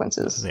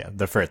consequences. Yeah,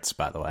 the Fritz,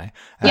 by the way.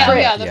 The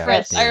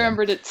Fritz. I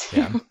remembered it too.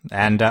 Yeah.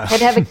 And it'd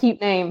have a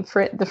cute name,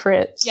 the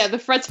Fritz. Yeah, the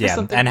Fritz for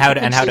something. And how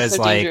does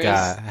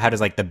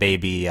the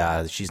baby?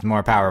 She's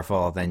more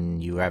powerful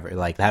than you ever.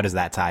 Like, how does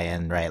that tie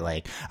in? Right?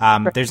 Like,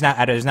 there's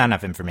not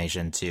enough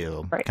information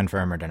to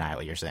confirm or deny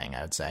what you're saying.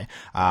 I would say,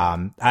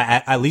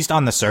 at least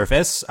on the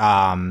surface,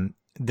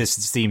 this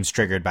seems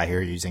triggered by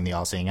her using the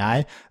All-Seeing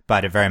Eye,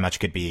 but it very much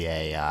could be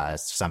a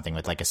something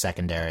with like a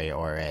secondary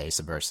or a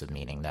subversive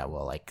meaning that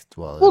will.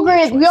 Well,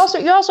 granted, you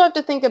also have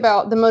to think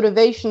about the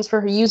motivations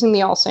for her using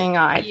the All-Seeing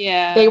Eye.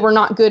 Yeah, they were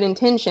not good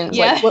intentions.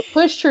 Yeah. Like what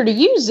pushed her to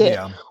use it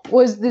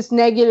was these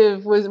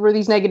negative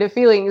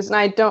feelings, and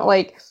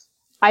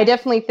I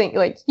definitely think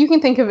like you can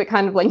think of it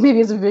kind of like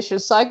maybe as a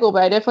vicious cycle,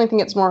 but I definitely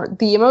think it's more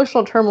the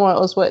emotional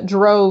turmoil is what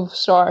drove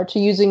Star to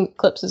using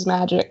Eclipse's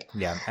magic.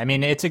 Yeah, I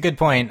mean it's a good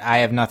point. I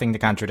have nothing to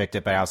contradict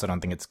it, but I also don't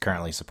think it's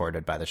currently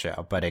supported by the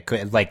show. But it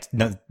could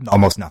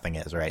almost nothing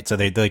is right. So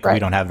we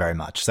don't have very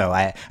much. So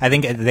I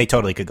think they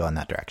totally could go in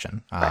that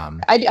direction.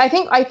 I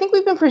think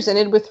we've been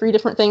presented with three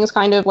different things.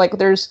 Kind of like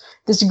there's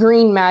this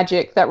green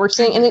magic that we're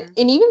seeing,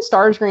 and even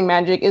Star's green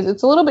magic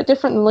it's a little bit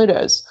different than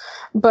Ludo's.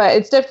 But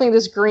it's definitely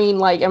this green,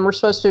 and we're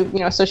supposed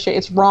to, associate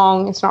it's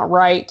wrong, it's not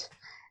right.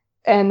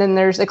 And then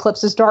there's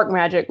Eclipse's dark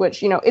magic,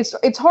 which,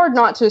 it's hard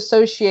not to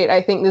associate,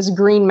 I think, this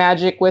green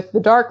magic with the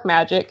dark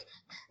magic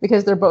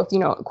because they're both,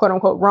 quote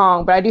unquote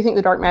wrong. But I do think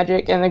the dark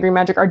magic and the green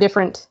magic are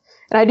different.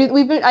 And I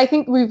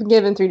think we've been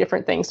given three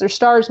different things. There's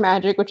Star's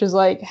magic, which is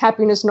like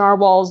happiness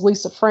narwhals,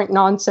 Lisa Frank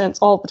nonsense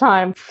all the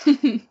time.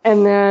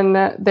 And then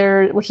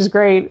which is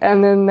great.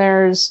 And then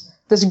there's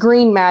this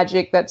green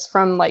magic that's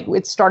from like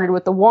it started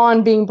with the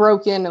wand being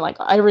broken and like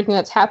everything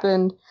that's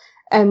happened,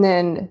 and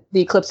then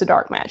the Eclipse of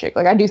Dark magic.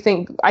 Like I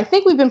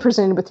think we've been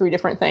presented with 3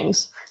 different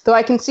things. Though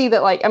I can see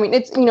that like I mean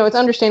it's it's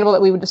understandable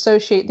that we would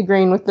associate the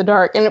green with the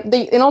dark,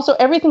 and also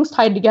everything's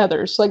tied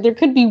together. So like there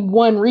could be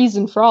one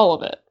reason for all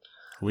of it.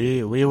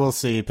 We will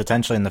see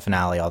potentially in the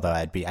finale, although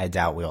I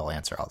doubt we'll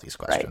answer all these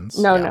questions.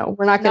 Right. No,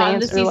 we're not going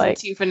to answer like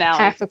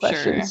half the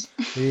questions.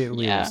 We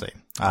will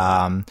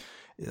see.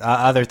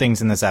 Other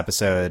things in this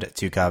episode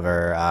to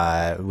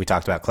cover. We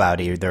talked about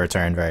Cloudy, the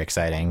return, very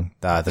exciting.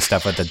 The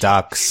stuff with the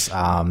ducks.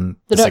 The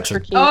ducks are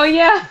cute. Oh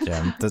yeah.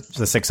 The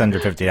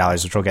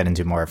 $650, which we'll get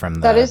into more from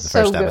the first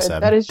so good.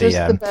 episode. That is just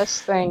the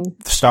best thing.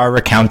 Star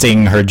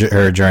recounting her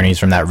journeys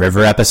from that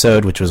river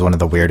episode, which was one of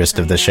the weirdest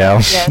of the show.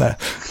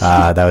 Yes.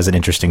 That was an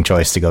interesting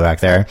choice to go back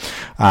there.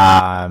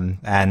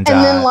 And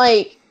then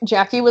like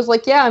Jackie was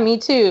like, "Yeah, me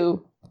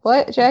too."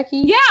 What, Jackie?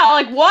 Yeah,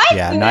 like what?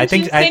 Yeah, no, I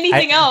think say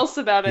anything else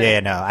about it. Yeah,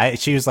 no,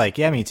 she was like,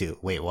 "Yeah, me too."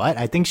 Wait, what?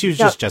 I think she was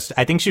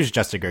I think she was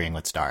just agreeing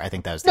with Star. I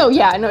think that was.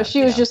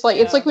 She was just like,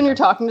 it's like when you're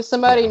talking to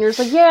somebody and you're just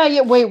like, yeah.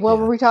 Wait, what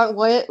were we talking?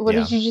 What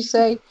did you just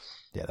say?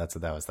 Yeah, that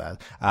was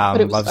that.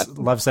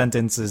 Love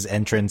Sentence's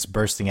entrance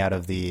bursting out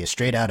of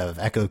straight out of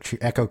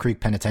Echo Creek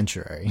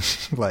Penitentiary.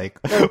 Like,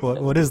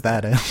 what is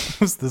that?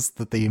 Was this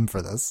the theme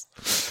for this?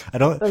 I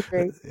don't. So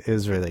great. It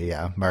was really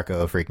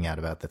Marco freaking out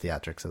about the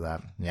theatrics of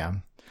that. Yeah.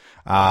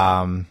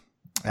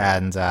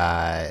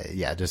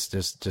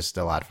 Just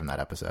a lot from that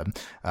episode.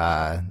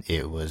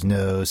 It was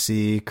no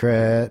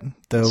secret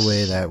the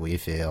way that we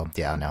feel.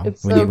 Yeah, no,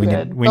 it's we need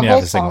to have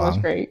to sing along. Was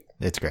great.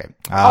 It's great.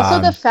 Also,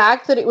 the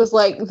fact that it was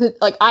like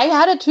I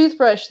had a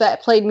toothbrush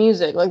that played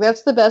music. Like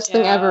that's the best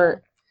thing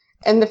ever.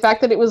 And the fact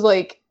that it was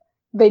like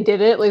they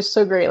did it was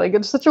so great. Like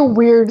it's such a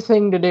weird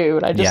thing to do,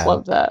 and I just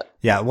love that.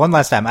 Yeah, one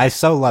last time. I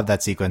so love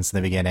that sequence in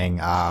the beginning.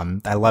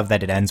 I love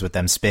that it ends with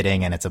them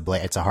spitting and it's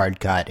a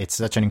hard cut. It's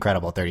such an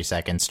incredible 30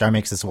 seconds. Star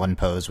makes this one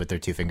pose with their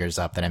 2 fingers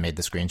up that I made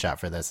the screenshot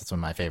for this. It's one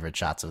of my favorite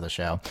shots of the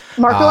show.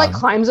 Marco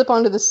climbs up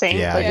onto the sink.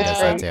 Yeah, he does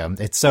that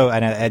too. It's so,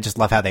 and I just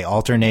love how they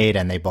alternate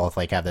and they both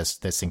like have this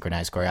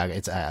synchronized choreography.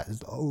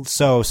 It's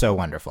so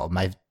wonderful.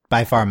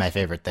 By far my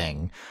favorite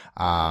thing.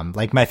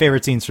 Like my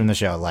favorite scenes from the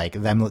show, like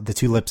the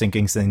 2 lip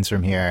syncing scenes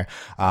from here,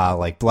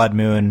 like Blood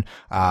Moon,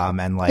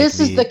 and like this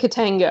is the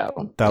Katango.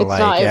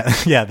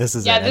 This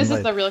is this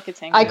is the real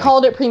Katango. I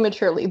called it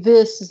prematurely.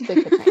 This is the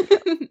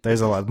Katango.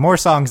 There's a lot more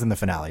songs in the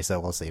finale, so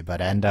we'll see. But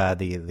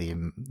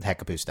the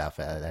Hekapoo stuff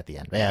at the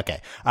end. But yeah,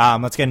 okay.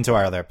 Let's get into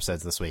our other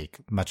episodes this week.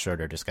 Much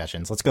shorter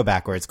discussions. Let's go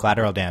backwards.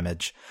 Collateral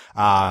Damage.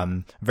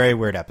 Very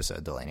weird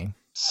episode, Delaney.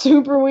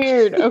 Super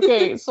weird.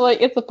 Okay, so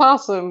like it's a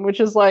possum, which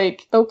is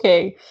like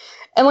okay,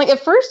 and like at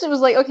first it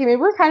was like okay, maybe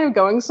we're kind of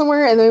going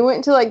somewhere, and then we went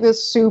into like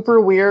this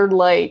super weird,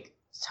 like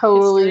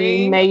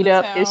totally made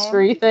up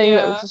history thing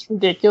that was just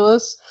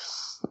ridiculous.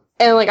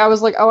 And like I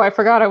was like, oh, I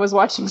forgot I was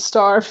watching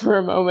Star for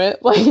a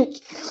moment. Like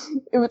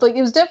it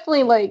was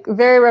definitely like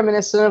very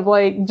reminiscent of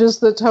like just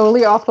the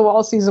totally off the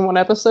wall season 1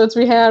 episodes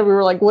we had. We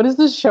were like, what is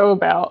this show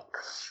about?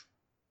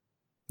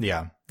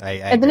 Yeah.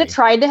 And then it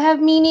tried to have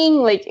meaning.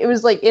 Like it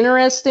was like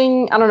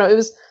interesting. I don't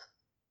know.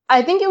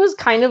 I think it was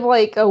kind of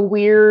like a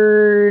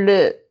weird.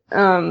 It's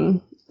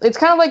kind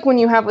of like when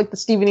you have like the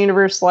Steven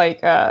Universe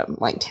like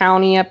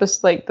Townie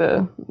episode, like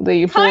the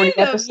Euphoria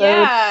episode.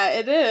 Yeah,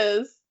 it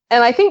is.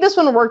 And I think this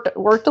one worked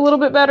a little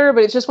bit better,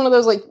 but it's just one of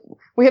those like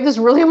we have this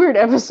really weird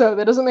episode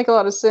that doesn't make a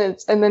lot of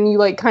sense, and then you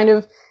like kind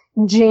of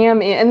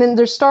jam in, and then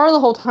there's Star the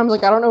whole time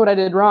like I don't know what I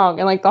did wrong,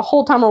 and like the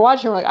whole time we're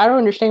watching, we're like I don't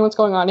understand what's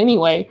going on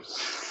anyway.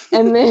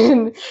 And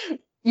then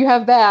you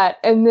have that,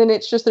 and then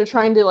it's just they're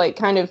trying to like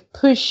kind of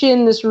push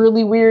in this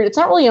really weird. It's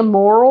not really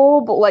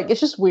immoral, but like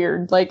it's just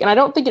weird. Like, and I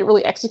don't think it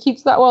really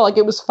executes that well. Like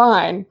it was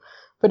fine,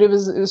 but it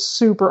was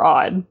super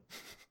odd.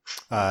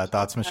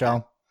 Thoughts,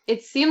 Michelle?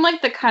 It seemed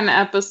like the kind of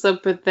episode,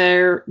 but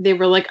they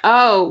were like,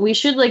 oh, we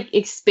should like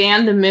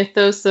expand the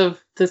mythos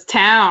of this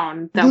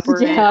town that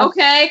we're in.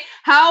 Okay,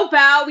 how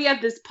about we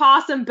have this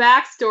possum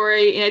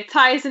backstory and it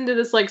ties into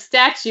this like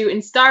statue,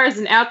 and Star as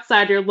an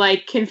outsider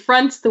like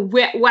confronts the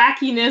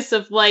wackiness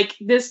of like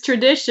this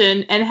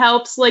tradition and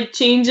helps like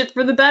change it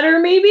for the better,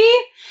 maybe?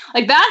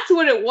 Like that's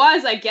what it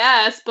was, I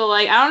guess, but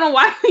like I don't know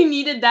why we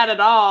needed that at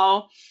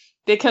all,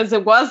 because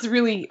it was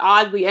really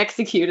oddly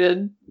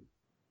executed.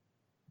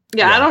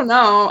 Yeah, I don't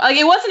know. Like,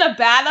 it wasn't a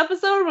bad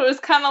episode, but it was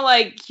kind of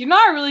like, you're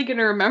not really going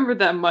to remember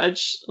that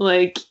much,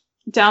 like,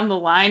 down the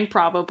line,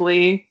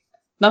 probably.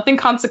 Nothing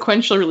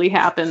consequential really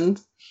happened.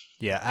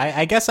 Yeah,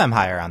 I guess I'm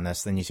higher on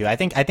this than you two. I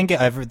think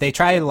they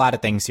tried a lot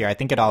of things here. I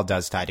think it all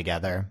does tie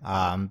together.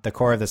 The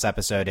core of this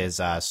episode is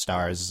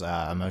Star's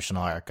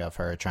emotional arc of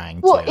her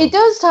trying to... Well, it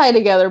does tie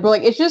together, but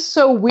like it's just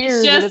so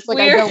weird that it's like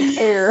weird. I don't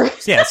care.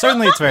 Yeah,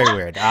 certainly it's very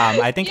weird.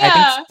 I think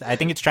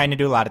it's trying to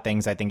do a lot of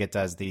things. I think it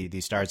does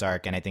the Star's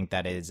arc, and I think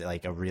that is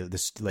like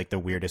the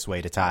weirdest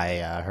way to tie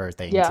her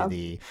thing to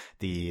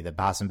the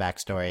Possum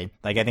backstory.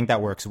 Like I think that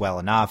works well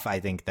enough. I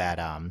think that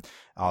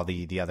all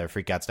the other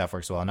freak out stuff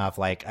works well enough.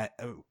 Like,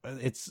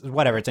 it's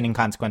whatever. It's an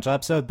inconsequential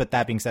episode, but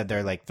that being said, there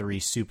are like 3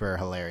 super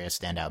hilarious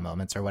standout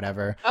moments or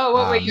whatever. Oh,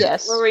 what were yours?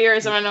 Yes. What were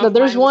yours? I don't know. No,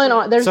 there's one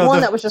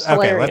that was just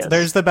hilarious. Okay,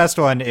 there's the best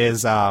one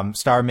is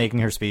Star making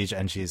her speech,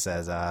 and she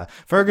says,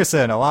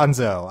 Ferguson,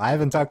 Alonzo, I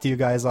haven't talked to you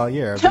guys all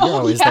year, but you're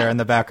always there in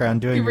the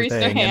background doing your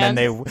thing. And then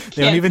they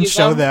don't even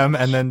show them,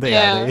 and then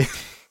they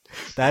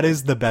that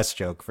is the best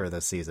joke for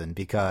this season,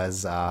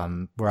 because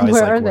we're always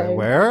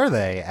where are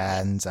they?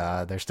 And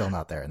they're still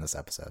not there in this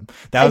episode.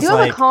 I do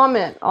have a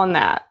comment on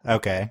that.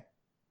 Okay.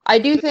 I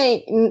do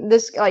think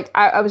this, like,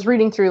 I was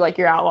reading through like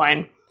your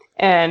outline,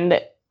 and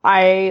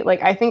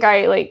I think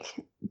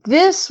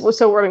this was,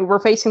 so we're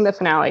facing the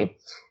finale.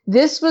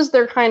 This was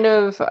their kind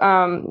of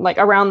like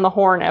around the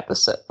horn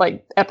episode.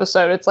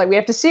 It's like we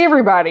have to see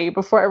everybody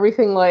before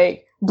everything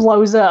like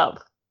blows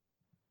up.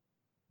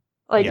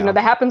 Like, that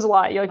happens a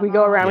lot. Like, we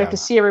go around, we have to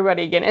see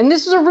everybody again. And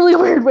this is a really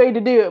weird way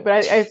to do it, but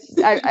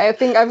I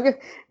think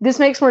this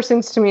makes more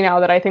sense to me now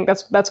that I think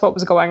that's what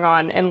was going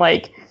on. And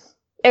like,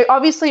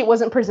 obviously it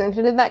wasn't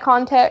presented in that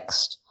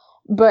context,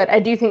 but I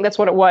do think that's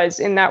what it was.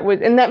 And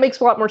that makes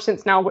a lot more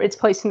sense now where it's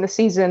placed in the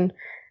season,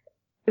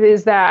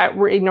 is that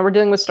we're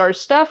dealing with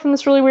Star's stuff in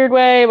this really weird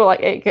way, but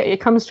like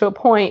it comes to a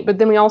point, but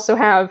then we also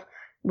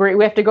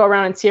we have to go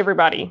around and see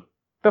everybody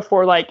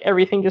before like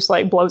everything just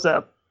like blows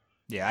up.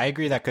 Yeah, I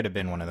agree. That could have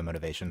been one of the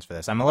motivations for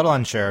this. I'm a little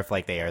unsure if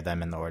like they aired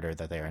them in the order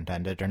that they were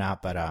intended or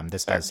not, but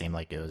this does seem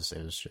like it was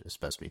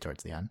supposed to be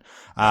towards the end.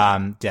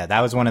 Yeah, that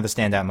was one of the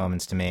standout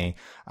moments to me.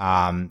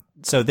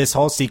 So this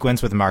whole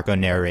sequence with Marco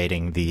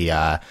narrating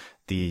the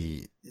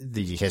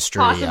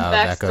history awesome of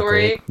Echo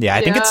Creek. Yeah,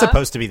 I think it's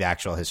supposed to be the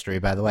actual history,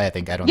 by the way. I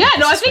think that's what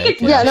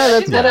it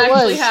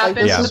was. Like,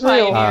 this is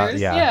real.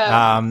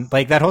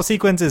 Like that whole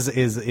sequence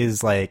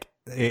is like,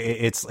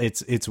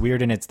 it's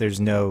weird, and there's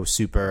no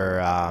super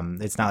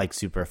it's not like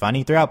super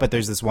funny throughout, but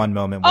there's this one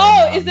moment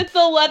when, is it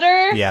the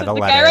letter? Yeah, the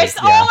letter. Yeah.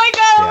 Oh my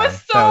god, it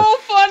was so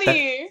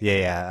funny.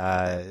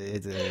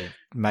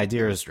 My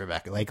dearest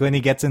Rebecca, like when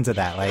he gets into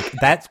that, like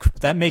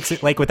that makes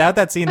it, like, without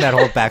that scene, that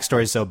whole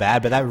backstory is so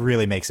bad, but that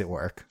really makes it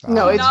work.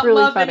 No, it's not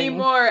really love funny.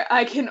 Anymore.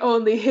 I can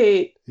only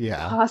hate.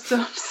 Yeah.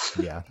 Possums.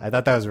 Yeah, I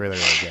thought that was really,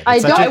 really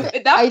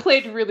good. That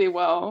played really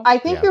well. I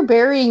think you're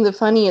burying the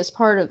funniest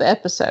part of the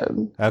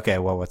episode. Okay,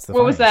 well, what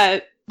was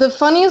that? The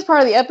funniest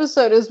part of the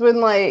episode is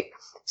when like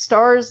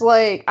Star's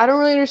like, I don't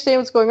really understand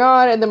what's going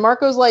on, and then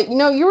Marco's like,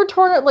 you were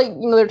torn up, like,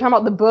 they're talking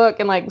about the book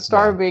and like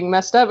Star being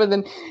messed up, and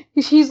then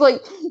she's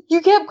like, you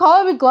kept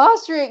calling me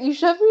Glossary, you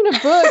shoved me in a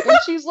book, and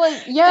she's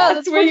like, yeah,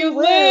 that's where you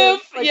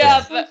live. Like,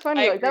 yeah, that's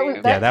funny. Like,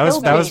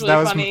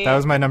 that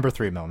was my number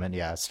 3 moment.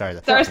 Yeah, Star.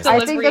 I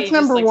think that's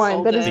number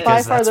 1. That is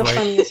by far the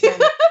funniest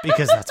moment.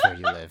 Because that's where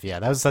you live. Yeah,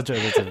 that was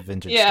it's a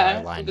vintage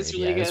Star line. It was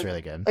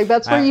really good. Like,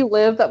 that's where you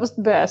live. That was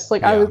the best.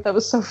 Like, that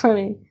was so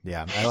funny.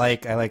 Yeah, I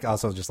like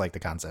also just like the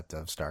concept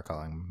of Star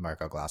calling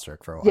Marco Glossary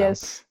for a while.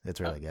 Yes, it's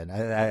really good.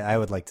 I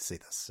would like to see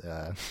this.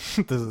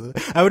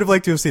 I would have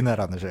liked to have seen that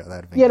on the show.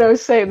 That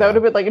would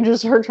have been like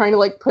just her trying to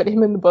like put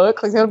him in the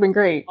book. Like, that would have been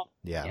great.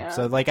 Yeah.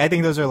 So like, I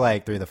think those are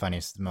like 3 of the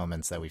funniest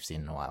moments that we've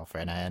seen in a while,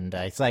 Fred. And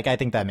it's like, I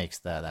think that makes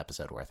the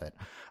episode worth it.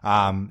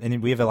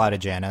 And we have a lot of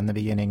Jana in the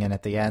beginning and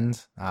at the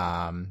end.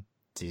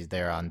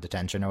 They're on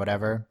detention or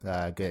whatever.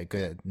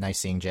 Good, nice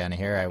seeing Jana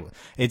here.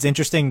 It's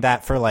interesting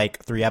that for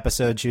like 3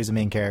 episodes she was a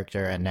main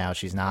character, and now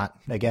she's not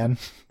again.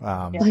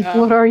 Like,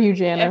 what are you,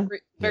 Jana?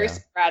 Very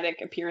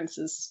sporadic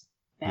appearances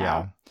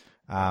now.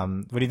 Yeah.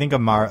 What do you think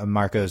of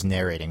Marco's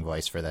narrating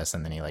voice for this?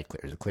 And then he like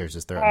clears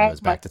his throat and goes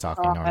back to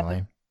talking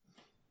normally.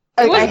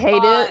 I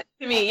hate it.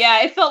 To me,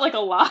 yeah, it felt like a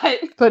lot.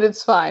 But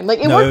it's fine. Like,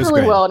 it worked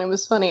really well, and it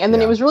was funny. And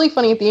then it was really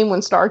funny at the end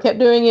when Star kept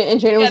doing it, and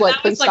Jana was like,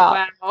 please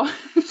stop. Wow.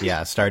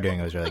 Yeah, Star doing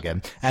it was really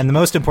good. And the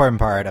most important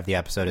part of the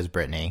episode is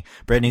Brittany.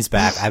 Brittany's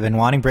back. I've been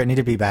wanting Brittany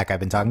to be back. I've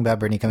been talking about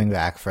Brittany coming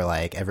back for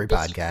like every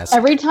podcast.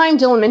 Every time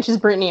Dylan mentions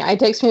Brittany, I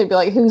text me to be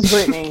like, who's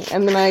Brittany?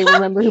 And then I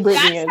remember who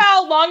Brittany is. That's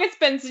how long it's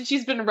been since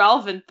she's been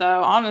relevant,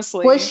 though,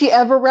 honestly. Was she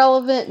ever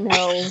relevant?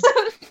 No.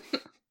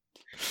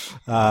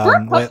 For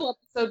a couple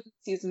episodes of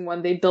season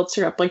 1, they built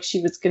her up like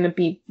she was going to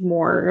be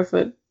more of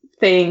a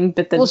thing,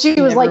 but then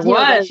she was like,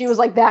 she was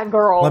like that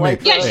girl.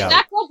 She's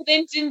that girl, but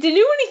they didn't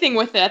do anything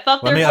with it. I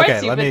thought they were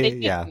going to, but they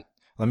didn't.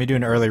 Let me do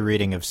an early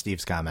reading of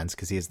Steve's comments,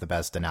 because he has the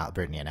best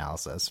Brittany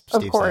analysis.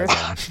 Of Steve course.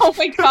 Says, oh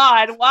my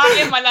god, why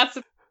am I not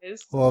surprised?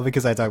 Well,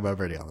 because I talk about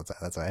Brittany all the time.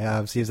 That's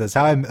why. Steve says,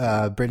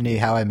 Brittany,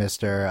 how I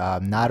missed her.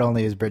 Not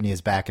only is Brittany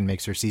back and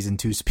makes her season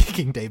 2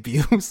 speaking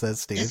debut, says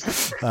Steve.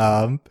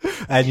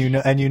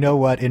 And you know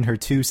what? In her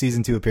 2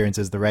 season 2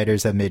 appearances, the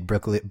writers have made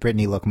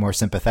Brittany look more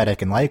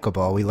sympathetic and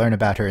likable. We learn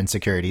about her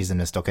insecurities in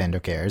Miss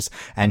Delcando Cares,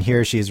 and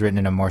here she is written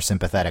in a more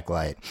sympathetic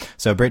light.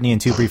 So Brittany in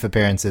 2 brief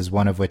appearances,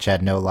 one of which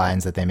had no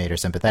lines that they made her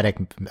sympathetic.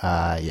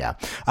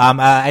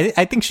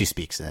 I think she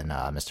speaks in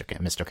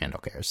Mr. Candle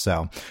Cares.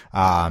 So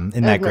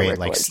in that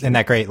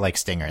great like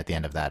stinger at the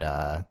end of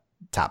that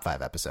top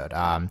 5 episode.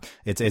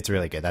 It's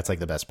really good. That's like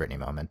the best Brittany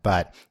moment.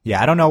 But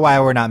yeah, I don't know why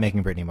we're not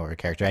making Brittany more of a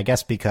character. I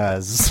guess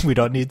because we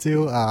don't need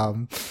to.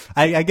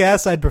 I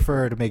guess I'd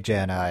prefer to make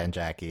Jana and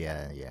Jackie.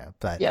 Yeah,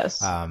 but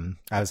Yes. I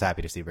was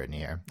happy to see Brittany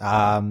here.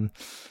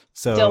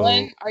 So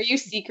Dylan, are you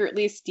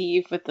secretly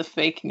Steve with the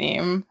fake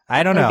name?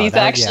 I don't know. Are these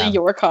That- actually yeah.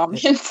 your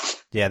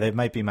comments? Yeah, they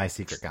might be my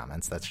secret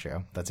comments. That's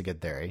true. That's a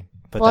good theory.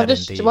 Put We'll that have,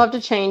 in to, the. we'll have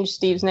to change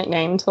Steve's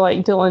nickname to like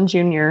Dylan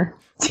Jr.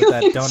 Put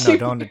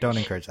that, don't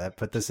encourage that.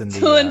 Put this in the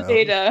Dylan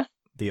Beta.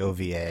 the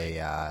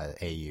OVA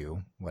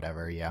AU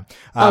whatever. Yeah.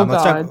 Oh,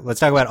 let's God.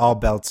 talk about All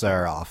Belts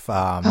Are Off.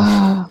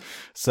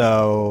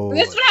 So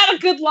This one had a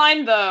good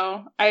line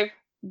though.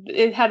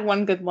 It had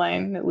one good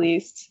line at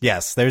least.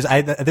 yes,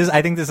 I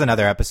think this is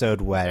another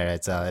episode where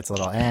it's a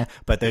little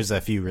but there's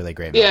a few really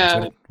great moments.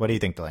 Yeah. What do you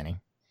think, Delaney?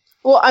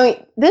 Well, I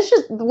mean,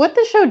 what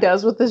the show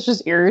does with this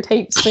just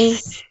irritates me.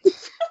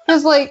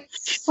 Because like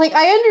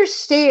I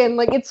understand,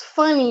 like it's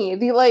funny,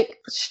 the like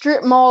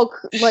strip mall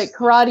like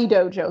karate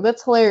dojo,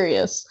 that's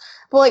hilarious.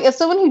 But like as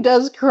someone who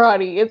does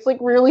karate, it's like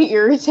really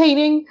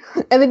irritating.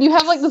 And then you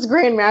have like this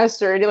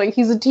grandmaster, and you're like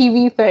he's a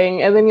TV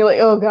thing, and then you're like,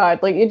 oh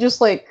god, like it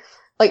just like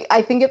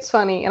I think it's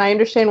funny, and I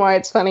understand why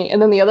it's funny,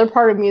 and then the other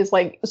part of me is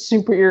like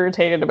super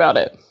irritated about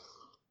it.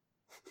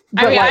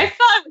 I mean, like, I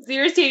thought it was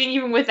irritating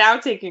even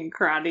without taking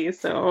karate,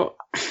 so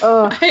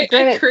I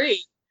granted,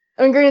 agree.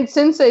 I mean, granted,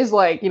 Sensei's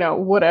like,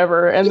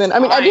 whatever. And then, I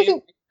mean, I do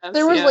think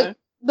there was like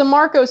the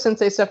Marco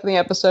Sensei stuff in the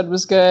episode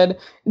was good.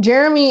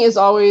 Jeremy is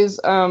always,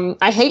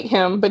 I hate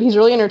him, but he's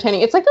really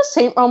entertaining. It's like the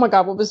same. Oh my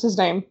god, what was his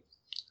name?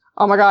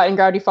 Oh my god, in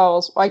Gravity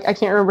Falls. I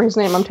can't remember his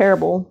name. I'm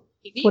terrible.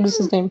 What is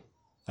his name?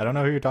 I don't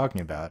know who you're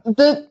talking about.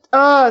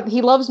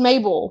 He loves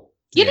Mabel.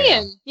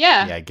 Gideon.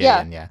 Yeah. Yeah,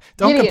 Gideon. Yeah.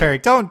 Don't Gideon.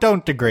 compare.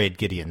 Don't degrade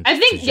Gideon. I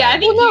think- to yeah, I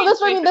Jeremy. think Well, no, Gideon's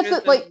that's what I way mean. That's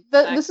better it. Like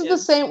than this is the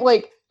Jackson. same.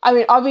 Like, I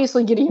mean,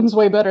 obviously Gideon's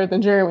way better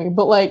than Jeremy,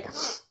 but like,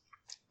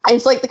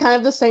 it's like the kind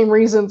of the same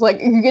reasons. Like,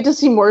 you get to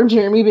see more of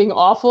Jeremy being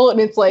awful, and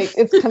it's like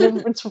it's kind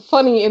of it's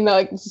funny, and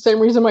like it's the same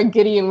reason why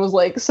Gideon was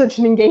like such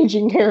an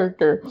engaging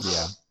character.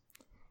 Yeah.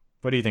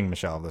 What do you think,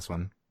 Michelle, of this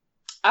one?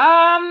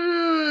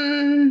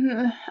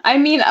 I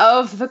mean,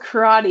 of the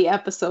karate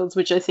episodes,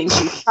 which I think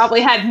we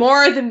probably had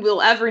more than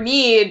we'll ever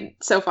need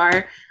so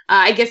far.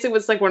 I guess it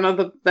was like one of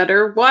the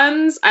better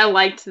ones. I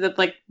liked that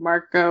like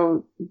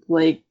Marco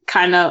like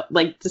kind of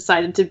like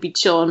decided to be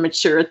chill and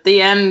mature at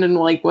the end, and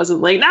like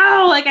wasn't like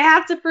no, like I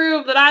have to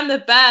prove that I'm the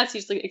best.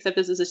 He's like accept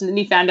his decision, and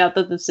he found out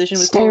that the decision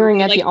was Staring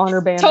totally, at like, the honor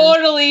banner.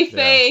 totally Yeah.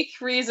 fake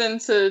reason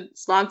to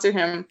sponsor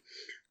him.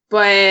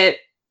 But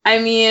I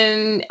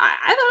mean,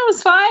 I thought it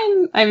was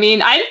fine. I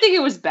mean, I didn't think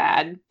it was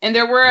bad. And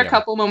there were a Yeah.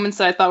 couple moments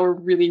that I thought were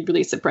really,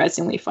 really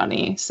surprisingly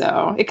funny.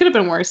 So it could have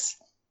been worse.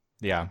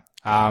 Yeah.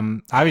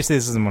 Obviously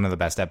this isn't one of the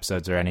best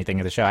episodes or anything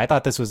of the show. I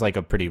thought this was like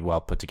a pretty well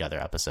put together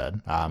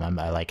episode.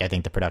 I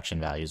think the production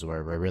values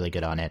were really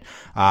good on it.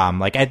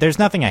 There's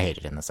nothing I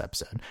hated in this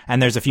episode,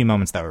 and there's a few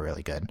moments that were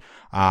really good.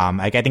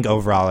 I think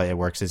overall it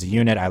works as a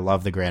unit. I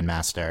love the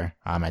Grandmaster.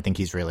 I think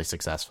he's really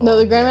successful. No,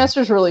 the here.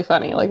 Grandmaster's really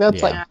funny. Like that's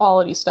Yeah. like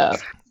quality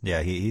stuff.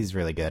 Yeah, he's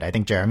really good. I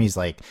think Jeremy's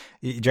like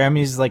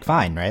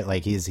fine, right?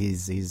 Like he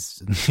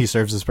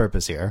serves his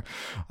purpose here.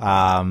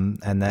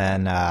 And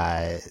then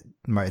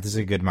this is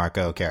a good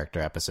Marco character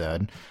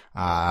episode.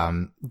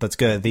 That's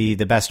good. The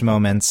best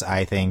moments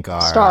I think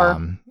are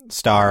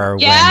Star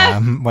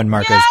Yes! when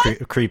Marco's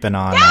creeping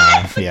on.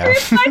 Yeah. That's so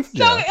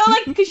Yeah.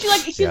 like because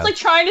she's Yeah. like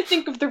trying to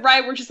think of the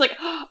right word. She's like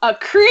a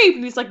creep,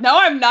 and he's like, no,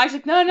 I'm not. She's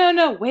like,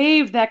 no,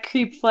 wave that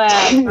creep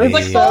flag. It's like,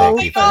 Wave oh that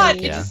my creep god, flag,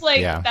 it yeah, just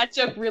like yeah. that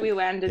joke really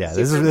landed. Yeah,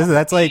 super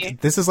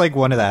this is like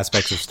one of the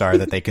aspects of Star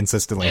that they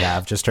consistently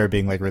have, just her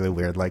being like really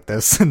weird like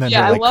this, and then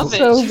yeah, her, I like love it.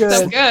 so She's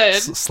so good.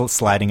 good.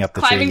 sliding up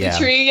the Climbing tree. the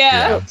tree,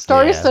 yeah.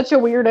 Star is yeah. such a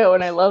weirdo,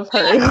 and I love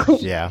her.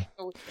 Yeah,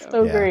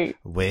 So yeah. great.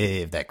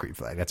 Wave that creep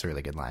flag. That's a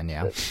really good line.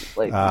 Yeah,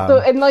 Like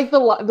Um, and like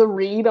the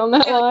read on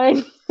that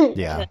line.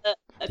 yeah,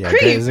 yeah.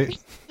 Creep. is it-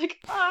 Like,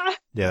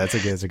 Yeah, that's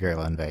a great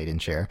line that I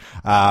didn't share.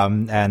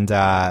 And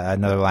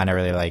another line I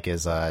really like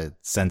is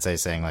Sensei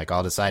saying like,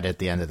 "I'll decide at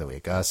the end of the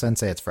week."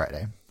 Sensei, it's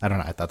Friday. I don't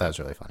know. I thought that was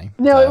really funny.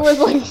 No, it was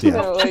like yeah.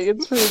 no, like,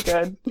 it's really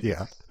good.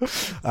 Yeah.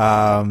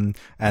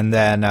 And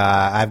then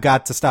I've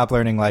got to stop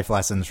learning life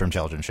lessons from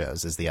children's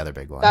shows is the other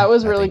big one. That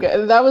was I really think.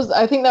 good.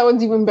 I think that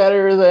one's even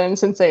better than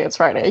Sensei It's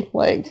Friday.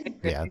 Like,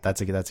 Yeah,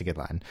 that's a good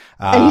line.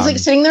 and he's like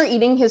sitting there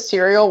eating his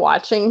cereal,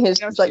 watching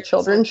his like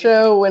children's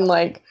show when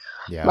like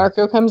yeah,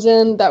 Marco comes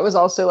in. That was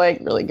also like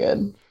really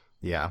good.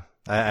 yeah.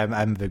 I'm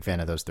a big fan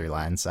of those three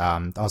lines.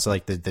 Also,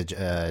 like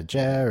the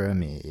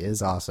Jeremy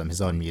is awesome. His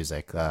own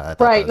music. I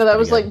thought Right? No, that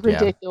was pretty like good. Yeah.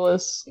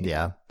 ridiculous.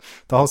 Yeah,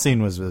 the whole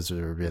scene was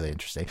really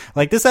interesting.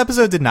 Like this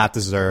episode did not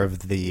deserve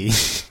the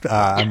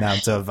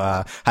amount of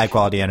high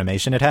quality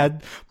animation it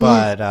had,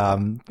 but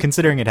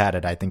considering it had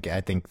it, I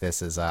think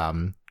this is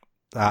an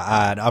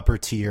upper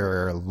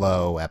tier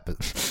low an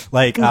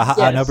Yes.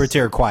 upper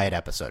tier quiet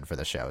episode for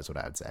the show is what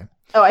I would say.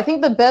 Oh, I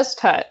think the best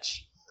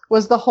touch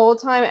was the whole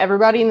time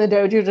everybody in the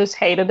dojo just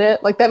hated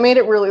it. Like that made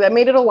it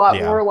a lot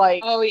more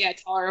like, oh yeah,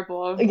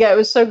 tolerable. Yeah, it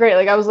was so great.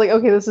 Like I was like,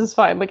 okay, this is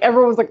fine. Like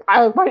everyone was like,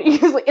 he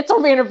was like, it's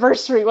our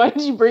anniversary. Why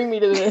did you bring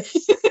me to this?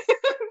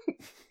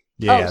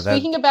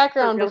 Speaking of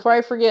background, before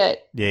I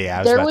forget,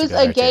 there was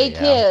a gay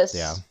kiss.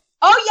 Yeah.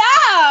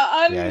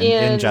 Oh yeah,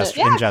 in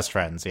Just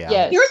Friends. Yeah,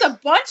 yes. There was a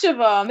bunch of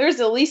them. There's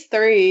at least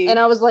 3, and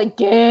I was like,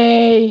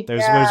 gay.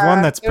 There's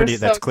one that's pretty.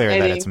 That's clear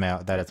that it's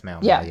male. That it's male.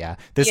 Yeah.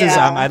 This is.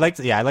 I'd like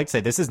to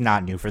say this is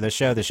not new for the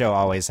show. The show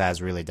always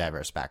has really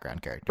diverse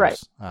background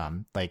characters.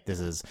 Right. Like this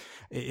is.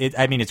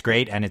 I mean, it's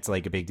great and it's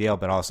like a big deal,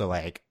 but also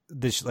like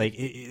this, like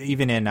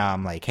even in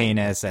like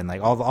Heinous and like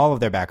all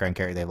of their background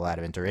characters, they have a lot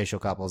of interracial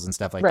couples and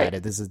stuff like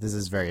that. This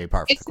is very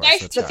par for the course.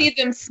 It's nice to see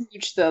them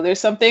smooch though. There's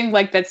something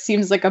like that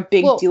seems like a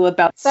big deal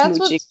about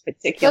smooching in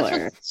particular.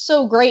 That's what's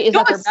so great is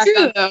that their background.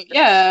 True, though.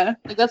 Yeah,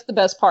 like that's the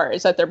best part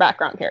is that their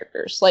background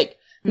characters like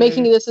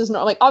making this is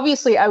not like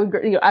obviously I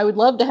would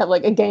love to have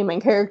like a gay main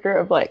character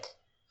of like.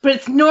 But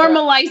it's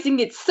normalizing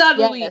it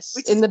subtly,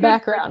 which in the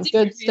background.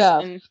 Good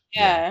stuff.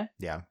 Yeah.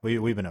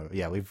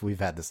 We've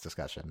had this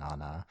discussion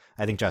on.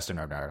 I think Justin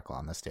wrote an article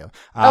on this too.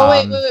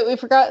 Wait, we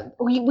forgot.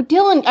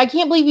 Dylan, I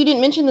can't believe you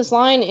didn't mention this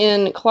line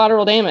in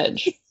Collateral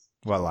Damage.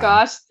 What line?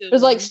 Gosh, it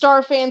was like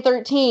Starfan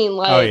 13.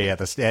 Like,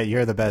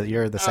 you're the best.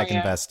 You're the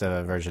second best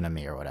version of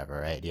me, or whatever,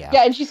 right? Yeah.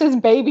 Yeah, and she says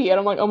 "baby," and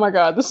I'm like, oh my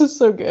god, this is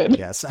so good.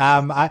 Yes.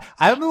 I'm a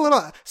little.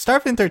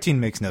 Starfan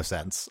 13 makes no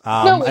sense.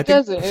 No, it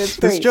doesn't. It's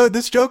great.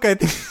 This joke, I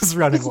think, is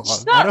running along.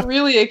 She's not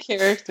really a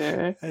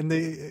character, and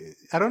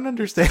I don't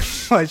understand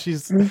why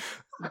she's.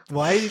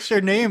 Why is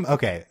your name?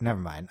 Okay, never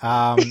mind.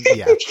 Yeah.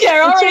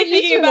 Yeah, we're already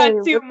thinking about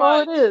it too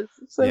much. It is.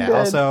 So good.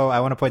 Also,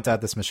 I want to point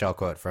out this Michelle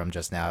quote from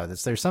just now.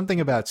 There's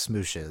something about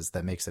smooshes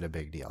that makes it a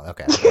big deal.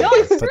 Okay.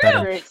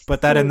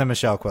 Put that in the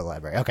Michelle quote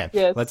library. Okay.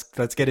 Yes.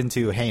 Let's get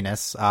into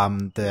Heinous.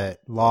 The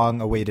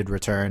long-awaited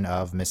return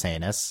of Miss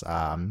Heinous.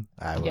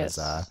 I was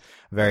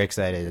very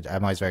excited.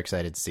 I'm always very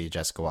excited to see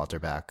Jessica Walter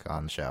back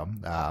on the show.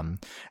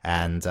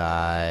 And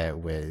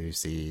we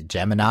see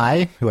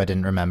Gemini, who I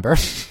didn't remember,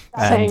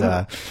 and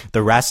the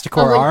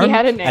Rastakor arm. He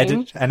had a name.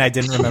 I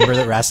didn't remember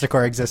that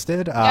Rastakor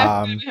existed.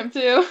 Him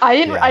too.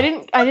 I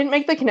didn't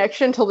make the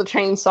connection until the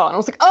chainsaw, and I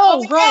was like,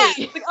 oh right.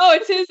 Yeah.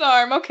 Like, it's his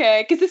arm.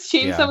 Okay, because this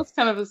chainsaw was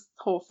kind of his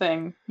whole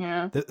thing.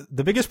 Yeah.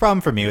 The biggest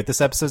problem for me with this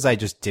episode is I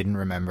just didn't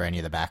remember any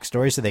of the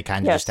backstory, so they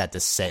kind of just had to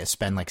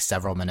spend like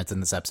several minutes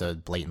in this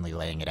episode blatantly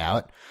laying it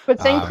out.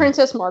 But saying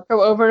Princess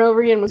Marco over and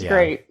over again was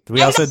great.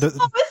 We also it was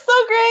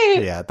so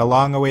great. Yeah, the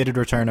long-awaited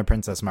return of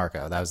Princess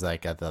Marco. That was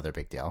like the other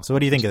big deal. So, what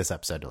do you think of this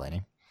episode,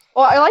 Delaney?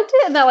 Well, I liked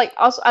it, and that like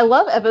also I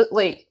love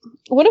like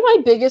one of my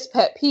biggest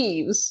pet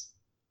peeves.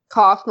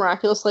 Cough,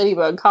 miraculous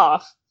ladybug,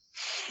 cough.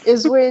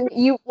 Is when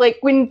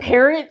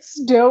parents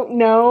don't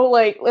know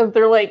like if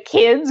they're like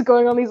kids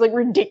going on these like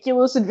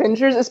ridiculous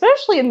adventures,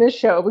 especially in this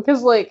show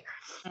because like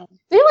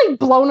they like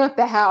blown up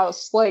the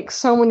house like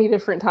so many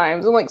different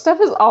times and like stuff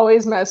is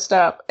always messed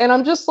up and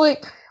I'm just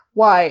like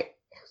why?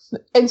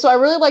 And so I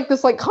really like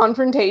this like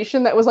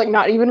confrontation that was like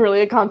not even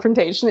really a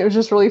confrontation. It was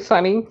just really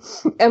funny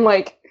and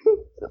like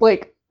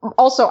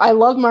also I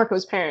love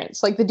Marco's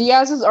parents. Like the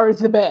Diaz's are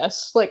the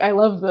best. Like I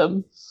love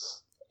them.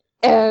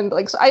 And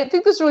like, so I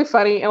think this is really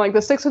funny, and like the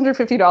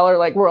 $650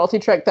 like royalty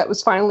check that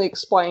was finally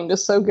explained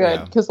is so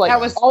good because like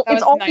it's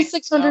always nice,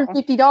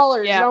 $650,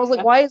 and I was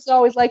like, why is it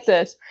always like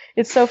this?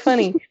 It's so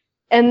funny,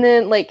 and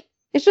then like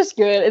it's just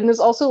good, and there's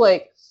also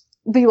like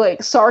the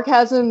like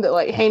sarcasm that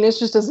like Heinous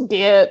just doesn't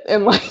get,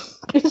 and like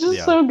it's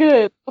just so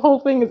good. The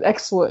whole thing is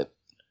excellent.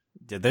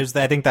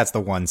 I think that's the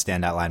one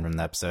standout line from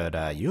the episode.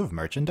 You have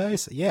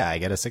merchandise? Yeah, I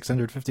get a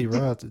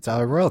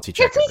 $650 royalty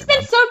check. He's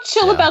been so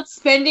chill about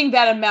spending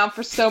that amount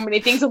for so many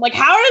things. I'm like,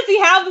 how does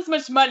he have this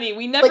much money?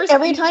 We never like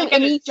every time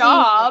get a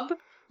job.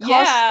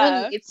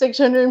 Money, it's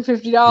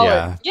 $650.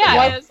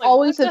 Yeah.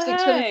 Always have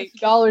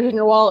 $650 in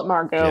your wallet,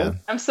 Marco. Yeah.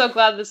 I'm so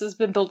glad this has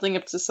been building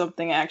up to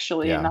something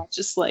actually, and not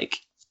just like.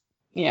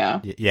 Yeah,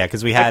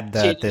 because we had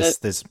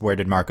this. Where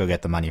did Marco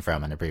get the money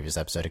from in a previous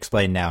episode?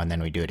 Explained now, and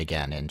then we do it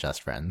again in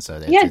Just Friends.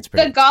 So it's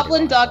pretty, the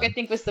Goblin Dog, I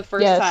think, was the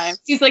first time.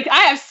 He's like,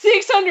 I have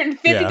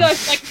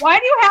 $650. Like, why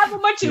do you have a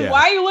bunch? And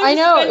why are you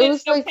letting me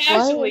spend it so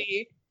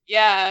casually? What?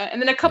 Yeah, and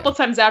then a couple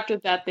times after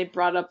that, they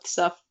brought up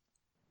stuff.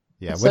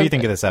 Yeah, what do you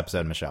think of this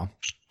episode, Michelle?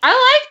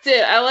 I liked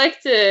it.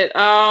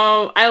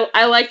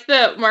 I liked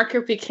that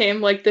Marco became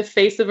like the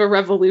face of a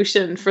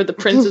revolution for the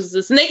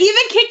princesses, and they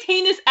even kicked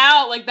Heinous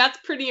out. Like that's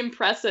pretty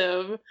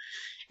impressive.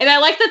 And I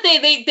like that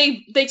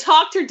they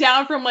talked her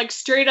down from like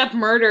straight up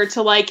murder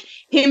to like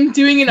him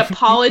doing an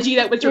apology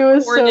that was recorded.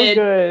 Was so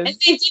good. And they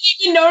didn't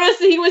even notice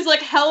that he was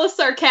like hella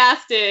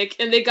sarcastic,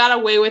 and they got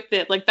away with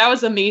it. Like that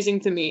was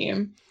amazing to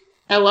me.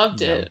 I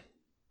loved it.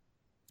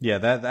 Yeah,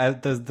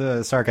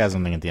 the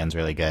sarcasm thing at the end is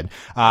really good.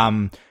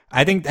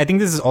 I think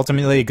this is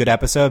ultimately a good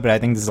episode, but I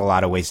think there's a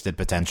lot of wasted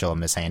potential in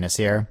Miss Heinous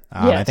here.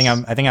 I think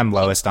I'm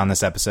lowest on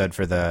this episode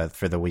for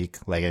the week.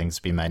 Like I think this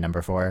would be my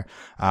number 4.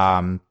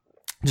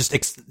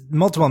 just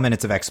multiple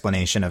minutes of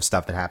explanation of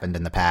stuff that happened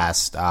in the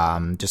past.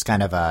 Just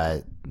kind of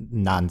a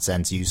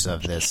nonsense use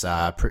of this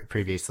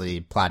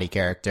previously plotty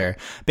character.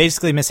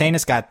 Basically, Miss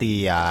Hanus got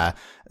the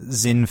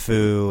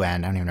Zinfu,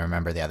 and I don't even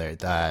remember the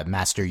other,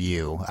 Master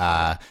Yu.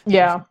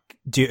 Yeah.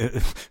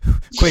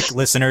 Quick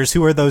listeners,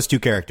 who are those two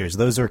characters?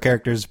 Those are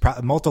characters,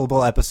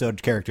 multiple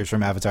episode characters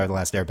from Avatar: The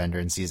Last Airbender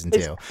in season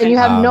 2, and you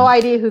have no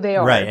idea who they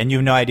are, right? And you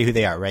have no idea who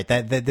they are, right?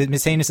 That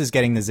Miss Hanus is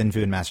getting the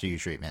Zinfu and Master Yu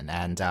treatment,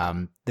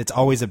 and it's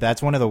always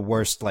that's one of the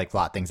worst like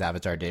plot things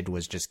Avatar did,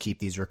 was just keep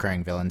these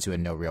recurring villains who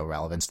had no real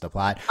relevance to the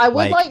plot. I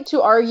would like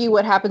to argue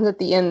what happens at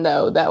the end,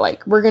 though, that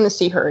like we're going to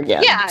see her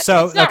again. Yeah.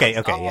 So okay,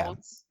 yeah.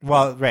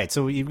 Well, right.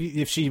 So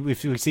if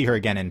we see her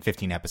again in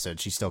 15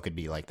 episodes, she still could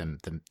be like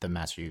the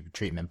Master Yu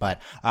treatment.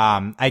 But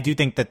I do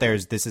think that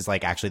this is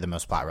like actually the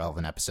most plot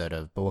relevant episode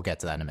but we'll get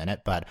to that in a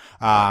minute. But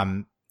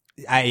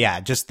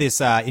just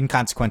this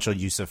inconsequential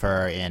use of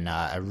her in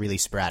a really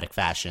sporadic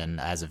fashion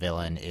as a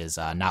villain is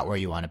not where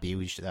you want to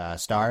be,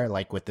 Star.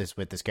 Like with this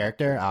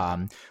character,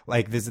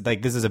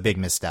 this is a big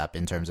misstep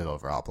in terms of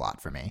overall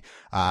plot for me.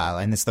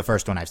 And it's the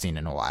first one I've seen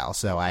in a while,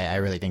 so I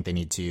really think they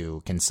need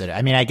to consider.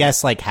 I mean, I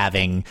guess like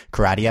having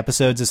karate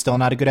episodes is still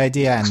not a good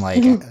idea, and like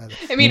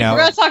I mean, we're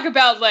gonna talk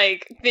about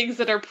like things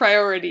that are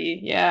priority,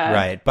 yeah,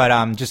 right. But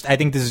I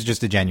think this is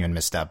just a genuine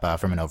misstep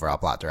from an overall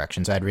plot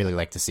direction. So I'd really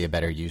like to see a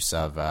better use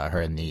of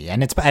her in the.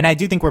 And I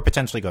do think we're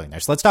potentially going there.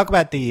 So let's talk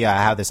about the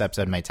how this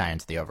episode might tie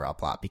into the overall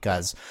plot,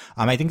 because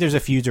I think there's a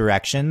few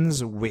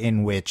directions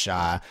in which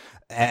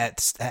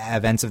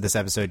events of this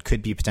episode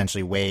could be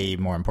potentially way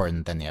more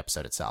important than the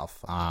episode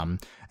itself. And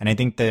I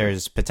think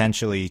there's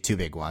potentially two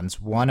big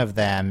ones. One of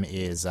them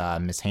is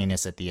Miss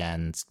Hanus at the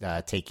end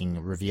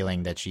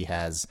revealing that she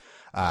has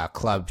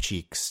club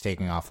cheeks,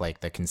 taking off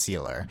like the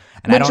concealer,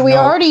 and which we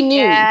already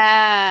knew.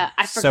 Yeah,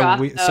 I forgot.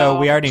 So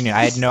we already knew.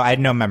 I had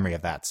no memory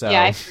of that. So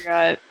yeah, I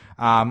forgot.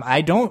 I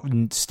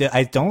don't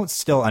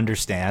still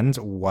understand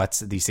what's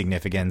the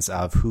significance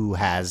of who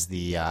has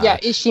the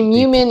is she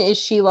Mumin? Is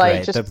she like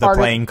right, just the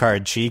playing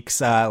card cheeks?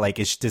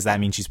 Does that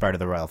mean she's part of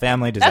the royal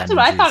family? That's what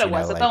I thought it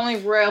was. The only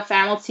royal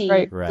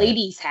family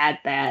ladies had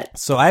that.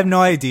 So I have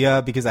no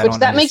idea, because I don't.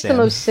 That understand, makes the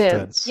most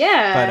sense.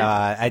 Yeah,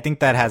 but I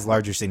think that has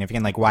larger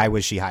significance. Like, why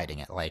was she hiding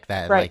it like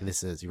that? Right. Like,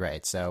 this is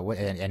right. So,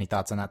 any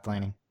thoughts on that,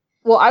 Delaney?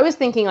 Well, I was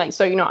thinking, like,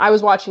 so, I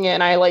was watching it,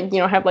 and I, like,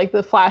 have, like,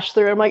 the flash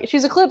through. I'm like,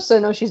 she's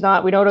Eclipsa. No, she's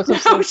not. We know what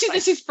Eclipsa is. No,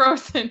 she's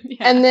frozen.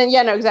 Yeah. And then,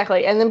 no,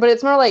 exactly. And then, but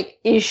it's more like,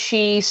 is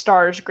she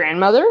Star's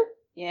grandmother?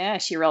 Yeah,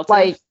 is she relative?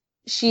 Like,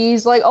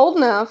 she's, like, old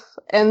enough.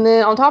 And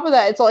then on top of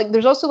that, it's like,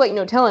 there's also, like,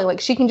 no telling. Like,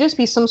 she can just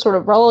be some sort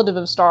of relative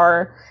of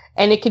Star,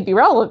 and it could be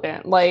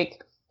relevant.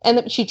 Like,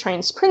 and she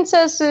trains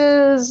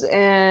princesses,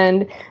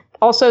 and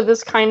also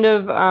this kind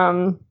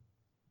of,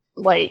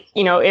 like,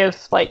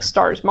 if like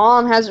Star's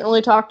mom hasn't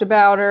really talked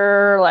about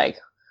her, like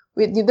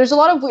there's a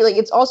lot of like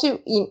it's also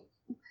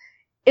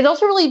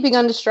really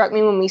begun to struck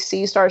me when we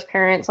see Star's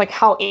parents, like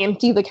how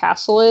empty the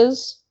castle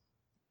is,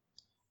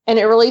 and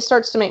it really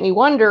starts to make me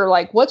wonder,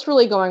 like, what's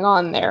really going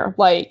on there,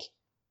 like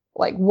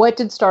what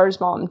did Star's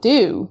mom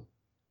do,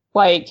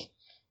 like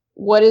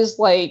what is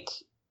like,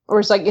 or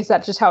is like, is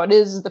that just how it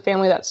is the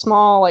family that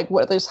small, like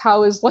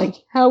how is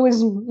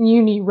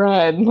Uni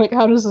run, like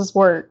how does this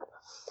work?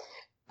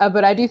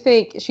 But I do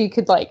think she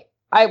could, like,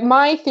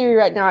 my theory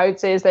right now, I would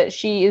say, is that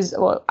she is,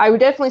 well, I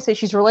would definitely say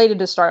she's related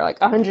to Star, like,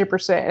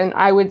 100%, and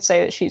I would say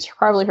that she's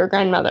probably her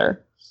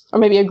grandmother, or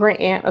maybe a great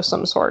aunt of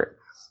some sort.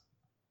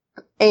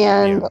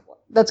 And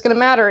that's going to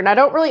matter, and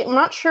I'm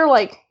not sure,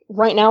 like,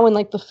 right now in,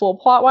 like, the full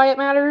plot why it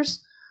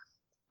matters.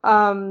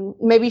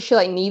 Maybe she,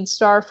 like, needs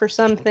Star for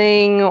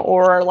something,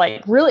 or,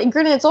 like, really,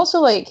 granted, it's also,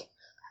 like,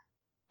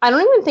 I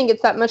don't even think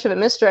it's that much of a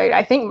mystery.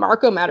 I think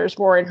Marco matters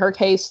more in her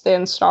case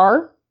than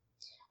Star.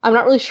 I'm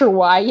not really sure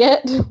why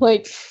yet.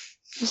 Like,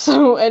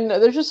 so, and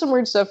there's just some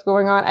weird stuff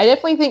going on. I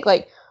definitely think,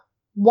 like,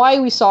 why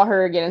we saw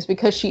her again is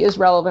because she is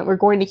relevant. We're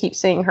going to keep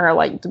seeing her.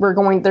 Like,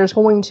 there's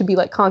going to be,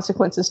 like,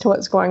 consequences to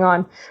what's going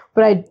on.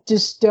 But I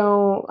just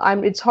don't,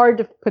 it's hard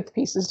to put the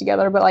pieces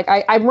together. But, like,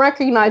 I'm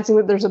recognizing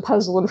that there's a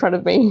puzzle in front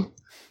of me.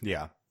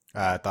 Yeah.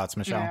 Thoughts,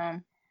 Michelle? Yeah.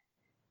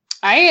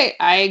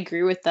 I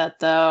agree with that,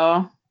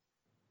 though.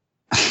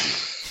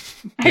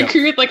 I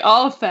agree with, like,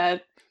 all of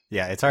that.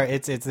 Yeah, it's hard.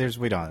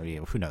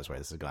 Who knows where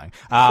this is going.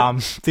 I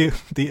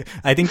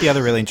think the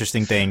other really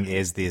interesting thing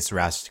is this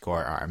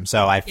Rastakor arm.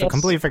 So I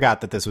completely forgot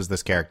that this was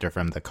this character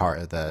from the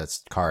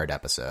card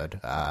episode,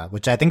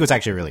 which I think was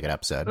actually a really good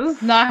episode. This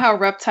is not how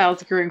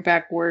reptiles growing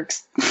back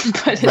works,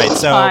 but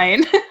it's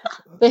fine.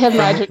 They have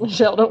magic,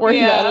 Michelle. Don't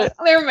worry about it.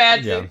 They're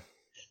magic. Yeah.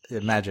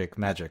 Magic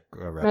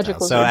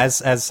reptiles. So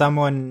as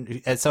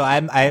someone,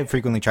 I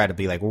frequently try to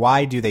be like,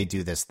 why do they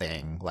do this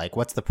thing? Like,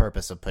 what's the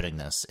purpose of putting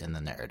this in the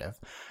narrative?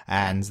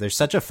 And there's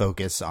such a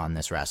focus on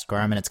this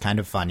Rastakor, and it's kind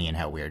of funny in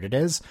how weird it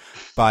is,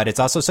 but it's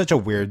also such a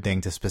weird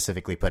thing to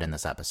specifically put in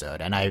this episode.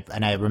 And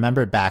I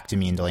remembered back to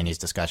me and Delaney's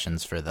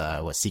discussions for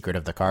the Secret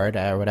of the Card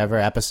or whatever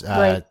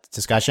episode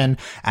discussion,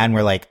 and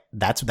we're like,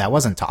 that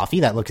wasn't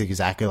Toffee. That looks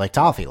exactly like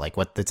Toffee. Like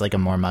it's like a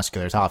more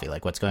muscular Toffee.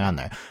 Like what's going on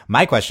there?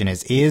 My question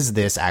is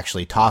this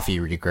actually Toffee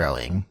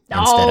regrowing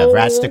instead of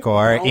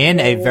Rastakor in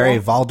a very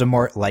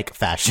Voldemort-like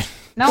fashion?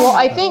 No.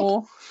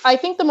 Well, I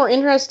think the more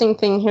interesting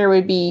thing here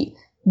would be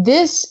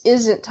this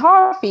isn't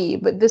Toffee,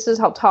 but this is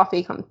how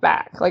Toffee comes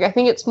back. Like I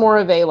think it's more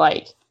of a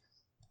like.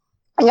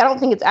 I don't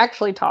think it's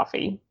actually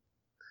Toffee.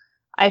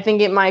 I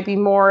think it might be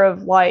more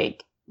of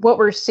like what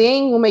we're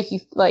seeing will make you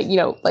like,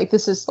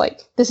 this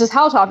is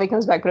how Toffee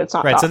comes back, but it's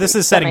not right. Toffee. So this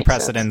is setting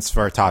precedence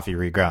for Toffee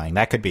regrowing.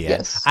 That could be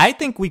it. I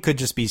think we could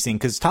just be seeing,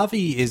 because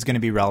Toffee is going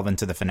to be relevant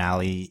to the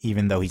finale,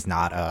 even though he's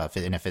not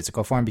in a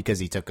physical form, because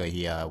he took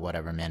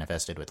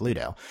manifested with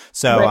Ludo.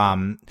 So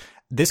right.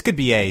 This could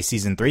be a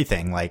season 3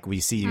 thing. Like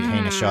we see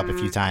Heinous show up a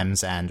few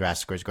times and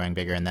Rasticor's growing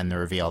bigger, and then the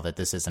reveal that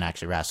this isn't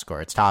actually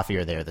Rastakor, it's Toffee,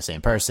 or they're the same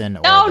person.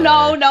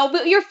 No.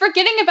 But you're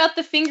forgetting about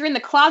the finger in the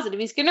closet. If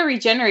he's going to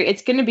regenerate,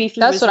 it's going to be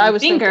through his finger.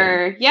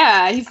 Thinking.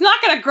 Yeah, he's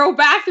not going to grow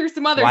back through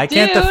some other. Why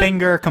can't the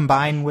finger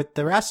combine with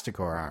the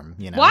Rastakor arm?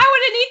 Why would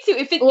it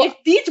need to? If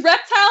these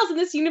reptiles in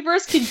this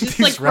universe can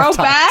just like grow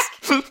back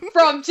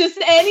from just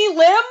any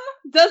limb,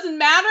 doesn't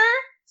matter.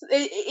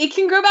 It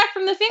can grow back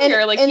from the finger.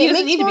 He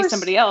doesn't need to be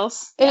somebody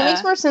else. And it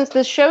makes more sense.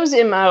 This show's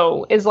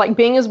MO is like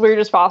being as weird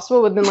as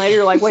possible, but then later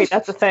you're like, wait,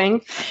 that's a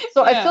thing.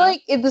 So I feel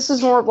like this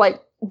is more of like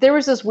there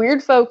was this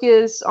weird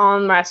focus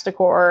on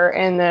Rastakor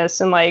and this,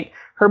 and like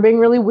her being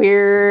really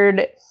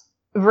weird,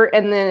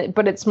 and then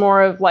but it's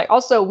more of like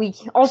also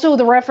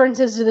the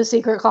references to the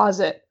secret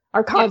closet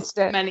are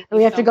constant, and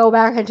we have to go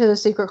back into the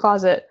secret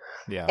closet.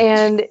 Yeah,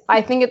 and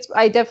I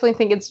definitely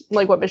think it's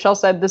like what Michelle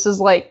said. This is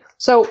like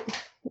so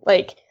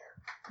like.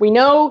 We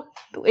know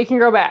it can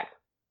grow back.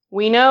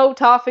 We know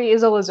Toffee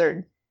is a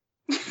lizard.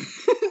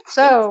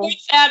 So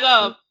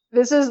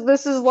this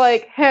is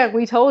like, hey,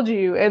 we told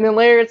you. And then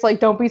later it's like,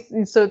 don't be.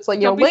 So it's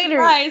like,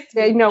 later,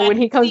 when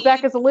he comes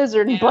back as a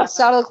lizard and busts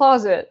out of the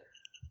closet.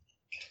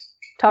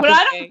 Toffee, but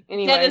I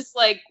don't get is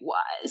like,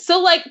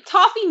 so like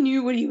Toffee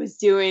knew what he was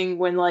doing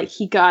when like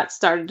he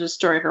started to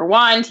destroy her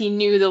wand. He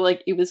knew that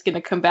like it was going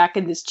to come back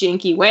in this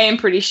janky way. I'm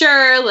pretty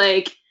sure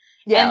like.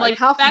 Yeah, and like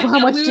how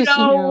much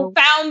Ludo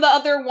found the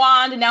other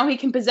wand and now he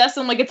can possess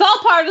him. Like it's all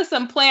part of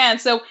some plan.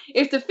 So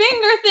if the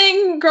finger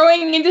thing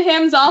growing into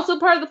him is also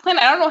part of the plan,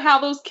 I don't know how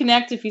those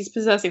connect if he's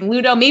possessing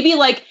Ludo. Maybe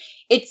like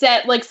it's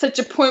at like such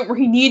a point where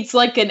he needs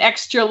like an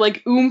extra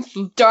like oomph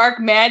of dark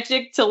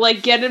magic to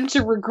like get him to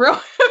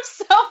regrow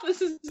himself.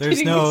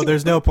 We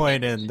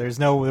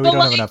don't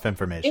have enough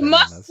information. It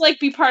must like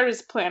be part of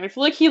his plan. I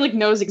feel like he like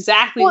knows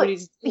exactly what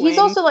he's doing. He's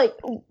also like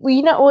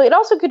it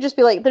also could just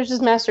be like there's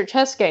this master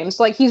chess game.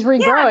 So like he's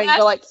regrowing,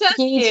 but like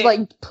he needs to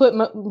like put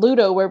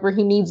Ludo wherever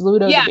he needs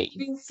Ludo to be.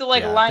 He needs to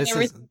like line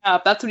everything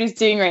up. That's what he's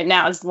doing right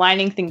now, is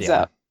lining things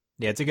up.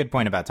 Yeah, it's a good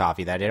point about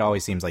Toffee that it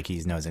always seems like he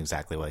knows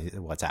exactly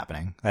what's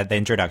happening. At the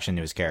introduction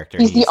to his character,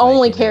 he's the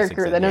only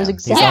character that knows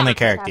exactly. He's the only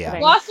character.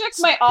 Yeah, Glossric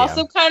might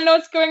also kind of know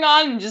what's going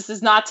on and just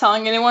is not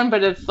telling anyone.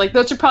 But if like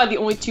those are probably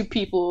the only two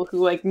people who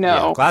like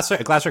know. Yeah,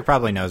 Glossric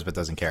probably knows but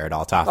doesn't care at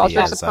all. Toffee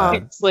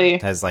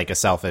has like a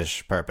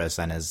selfish purpose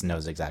and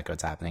knows exactly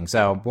what's happening.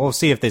 So we'll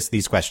see if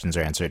these questions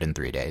are answered in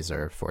 3 days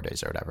or 4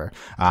 days or whatever.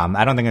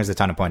 I don't think there's a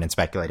ton of point in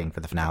speculating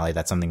for the finale.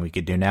 That's something we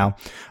could do now.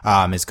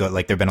 Is go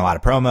like there've been a lot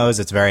of promos.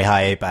 It's very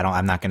hype.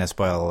 I'm not going to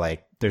spoil,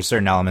 like, there's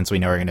certain elements we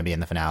know are going to be in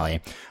the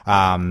finale.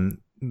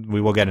 We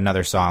will get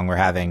another song. We're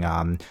having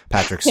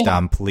Patrick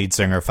Stump, lead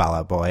singer Fall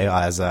Out Boy,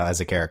 as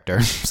a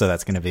character. So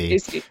that's going to be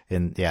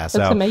That's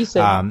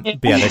amazing.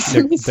 But yeah,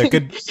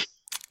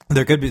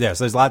 there could be there.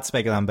 So there's lots of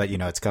speculation, but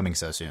it's coming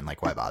so soon.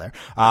 Like, why bother?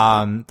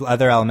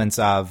 Other elements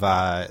of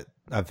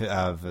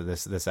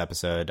this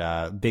episode,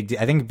 I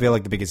feel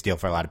like the biggest deal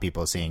for a lot of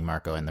people is seeing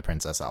Marco in the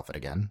princess outfit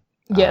again.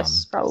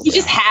 Yes, probably. He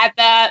just had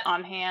that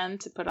on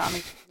hand to put on.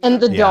 And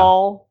the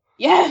doll.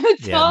 Yeah,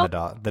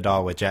 the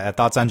doll with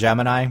thoughts on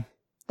Gemini?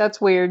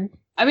 That's weird.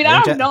 I mean,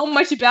 I don't know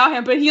much about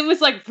him, but he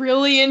was like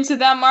really into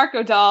that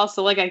Marco doll,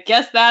 so like I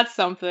guess that's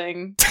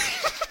something.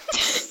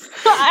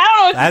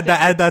 I don't know.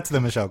 Add that to the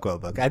Michelle Quill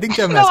book. I think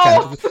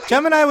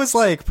Gemini was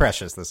like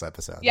precious this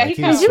episode. Yeah, like,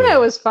 Gemini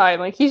was fine.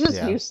 Like he's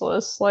just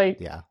useless. Like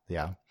yeah.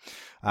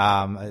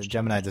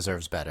 Gemini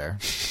deserves better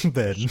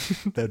than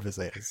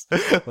Viserys.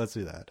 Let's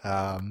do that.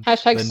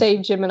 Hashtag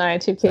save Gemini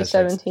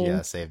 2K17.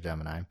 Yeah, save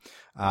Gemini.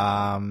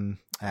 And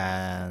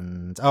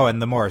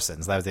the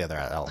Morrisons. That was the other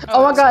element.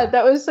 Oh my god,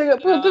 that was so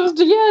good. But those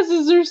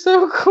yeses are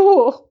so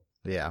cool.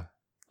 Yeah.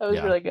 That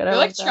was really good. They're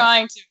like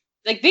trying to,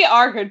 like, they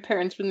are good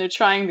parents when they're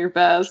trying their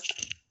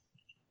best.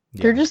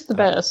 Yeah. They're just the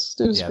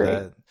best. It was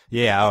great.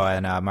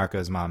 And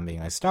Marco's mom being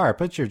like, Star,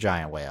 put your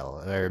giant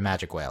whale or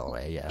magic whale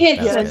away. Yeah.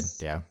 Yes.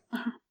 Good. Yeah.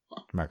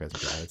 Marco's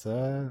it's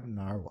a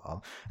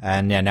narwhal,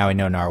 and now we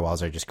know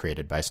narwhals are just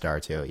created by Star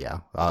too. Yeah,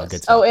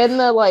 good stuff. In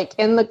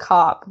the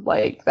cop,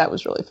 like that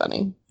was really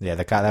funny. Yeah,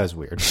 the cop, that was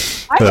weird.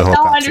 I don't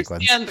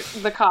understand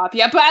the cop.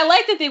 Yeah, but I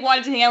like that they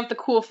wanted to hang out with the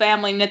cool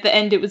family, and at the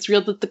end it was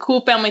real that the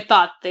cool family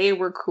thought they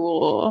were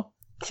cool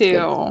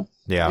too.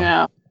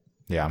 Yeah.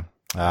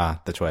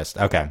 The twist.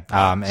 Okay.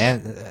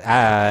 And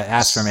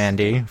ask from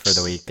Andy for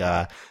the week.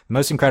 The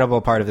most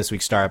incredible part of this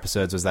week's Star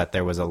episodes was that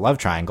there was a love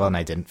triangle, and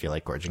I didn't feel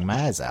like gorging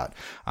my eyes out.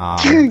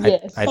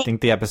 Yes. I think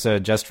the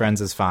episode Just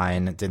Friends is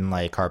fine. Didn't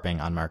like harping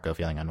on Marco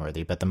feeling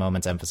unworthy, but the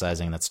moments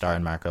emphasizing that Star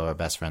and Marco are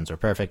best friends were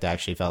perfect. I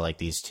actually felt like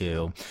these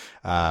two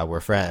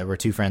were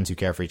two friends who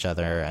care for each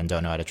other and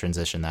don't know how to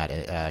transition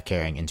that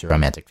caring into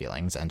romantic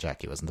feelings. And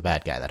Jackie wasn't the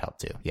bad guy. That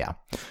helped too. Yeah.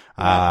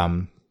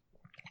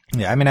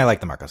 Yeah. I mean, I like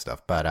the Marco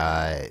stuff, but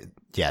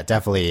yeah,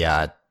 definitely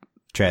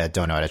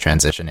don't know how to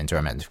transition into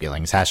romantic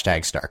feelings.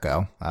 Hashtag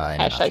Starco.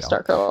 Hashtag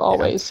Starco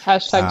always. Yeah.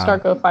 Hashtag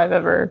Starco 5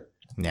 ever.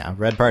 Yeah,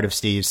 red part of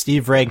Steve.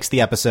 Steve ranks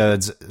the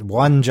episodes: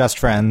 1, Just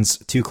Friends;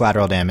 2,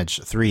 Collateral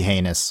Damage; 3,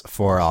 Heinous;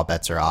 4, All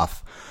Bets Are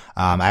Off.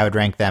 I would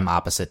rank them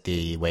opposite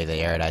the way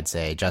they aired. I'd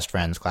say Just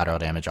Friends, Collateral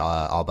Damage,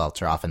 All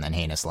Bets Are Off, and then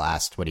Heinous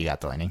last. What do you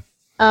got, Delaney?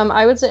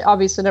 I would say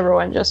obviously number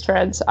 1, Just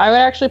Friends. I would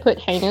actually put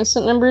Heinous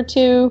at number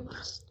 2,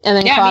 and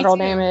then Collateral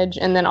Damage,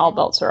 and then All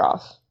Belts Are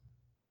Off.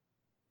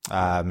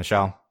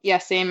 Michelle? Yeah,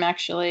 same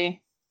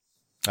actually.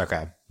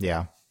 Okay,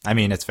 yeah. I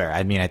mean, it's fair.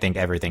 I mean, I think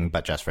everything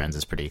but Just Friends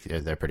is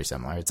they're pretty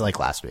similar. It's like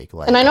last week.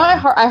 Like, and I know I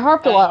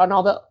harped a lot on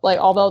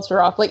All Belts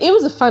Are Off. Like, it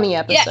was a funny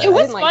episode. Yeah, it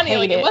was funny.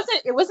 Like,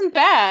 it wasn't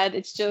bad.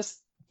 It's just...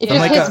 It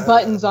just hits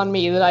buttons on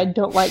me that I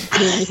don't like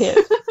being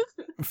hit.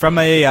 From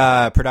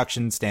a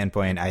production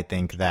standpoint, I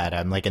think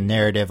that like a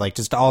narrative, like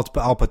just all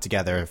put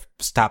together,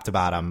 top to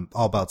bottom,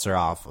 All Belts Are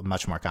Off, a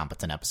much more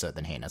competent episode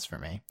than Heinous for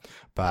me.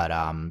 But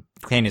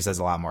Heinous has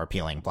a lot more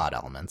appealing plot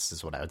elements,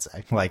 is what I would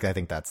say. Like, I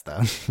think that's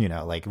the,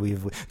 like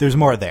there's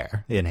more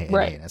there in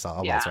Heinous.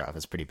 All Belts Are Off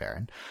is pretty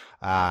barren.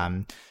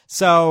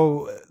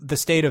 So the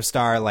state of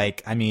Star,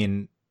 like, I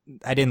mean,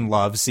 I didn't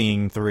love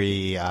seeing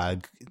 3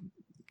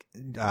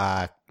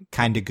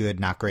 kind of good,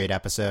 not great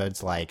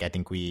episodes. Like, I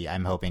think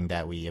I'm hoping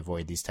that we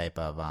avoid these type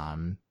of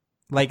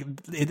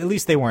at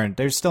least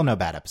there's still no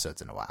bad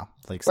episodes in a while.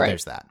 Like, so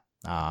there's that.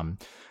 I'm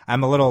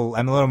a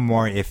little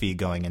more iffy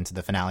going into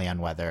the finale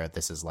on whether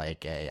this is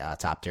like a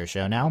top tier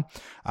show now.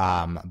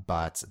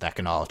 But that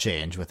can all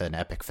change with an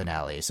epic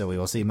finale. So we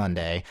will see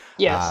Monday.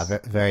 Yes.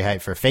 Very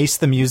hyped for Face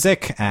the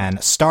Music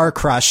and Star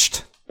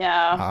Crushed.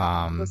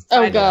 Yeah.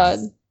 Oh God.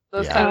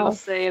 Those titles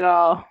say it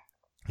all.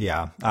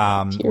 Yeah.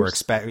 We're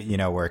expecting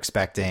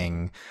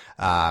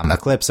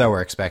Eclipso.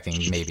 We're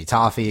expecting maybe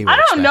Toffee. I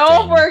don't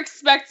know if we're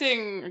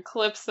expecting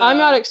Eclipso. I'm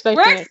not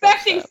expecting We're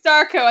expecting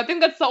Starco. I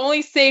think that's the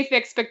only safe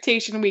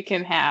expectation we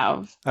can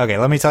have. Okay,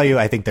 let me tell you,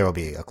 I think there will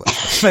be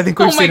Eclipso. I think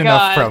we've seen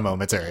enough promo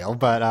material,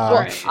 but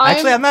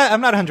actually I'm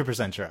not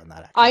 100% sure on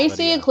that. I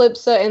see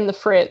Eclipso and the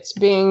Fritz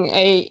being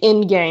a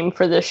end game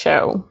for this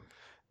show.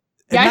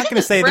 I'm not going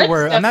to say that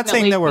I'm not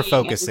saying that we're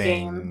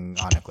focusing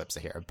on Eclipso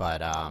here,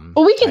 but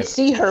well, we can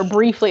see her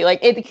briefly.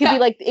 Like, it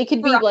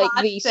could be like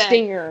the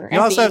stinger. You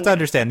also have to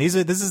understand this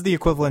is the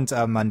equivalent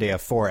of Monday of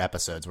 4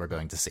 episodes we're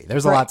going to see.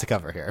 There's a lot to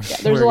cover here. Yeah,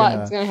 there's a lot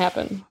that's going to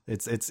happen.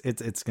 It's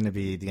going to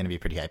be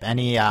pretty hype.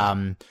 Any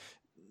I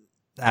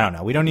don't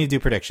know. We don't need to do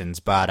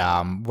predictions, but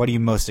what are you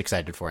most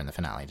excited for in the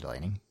finale,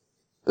 Delaney?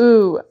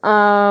 Ooh,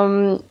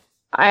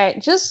 I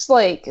just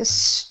like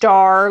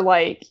Star,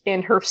 like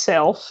in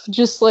herself,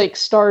 just like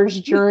Star's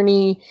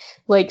journey,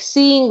 like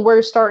seeing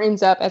where Star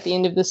ends up at the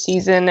end of the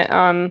season.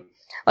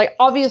 Like,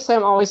 obviously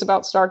I'm always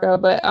about Starco,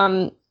 but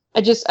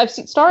I've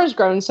seen Star has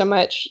grown so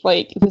much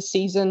like this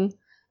season,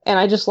 and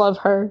I just love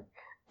her,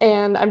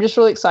 and I'm just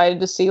really excited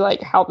to see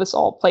like how this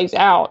all plays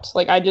out.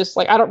 Like, I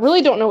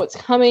don't know what's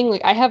coming.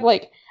 Like, I have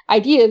like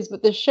ideas,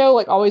 but the show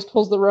like always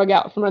pulls the rug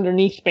out from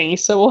underneath me,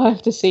 so we'll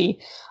have to see.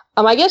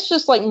 I guess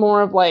just like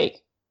more of like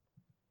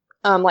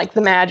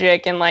the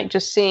magic and like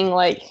just seeing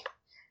like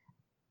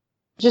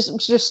just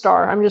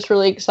Star. I'm just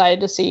really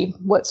excited to see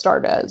what Star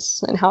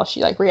does and how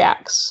she like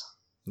reacts.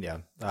 Yeah.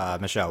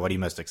 Michelle, what are you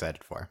most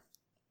excited for?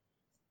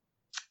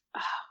 Oh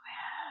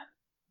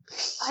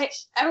man.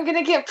 I'm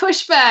gonna get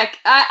pushback.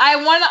 I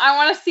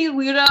want to see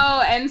Ludo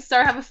and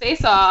Star have a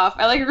face off.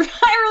 I really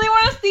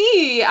want to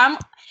see.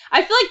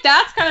 I feel like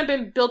that's kind of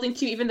been built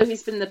into, even though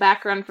he's been in the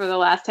background for the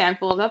last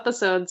handful of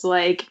episodes,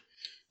 like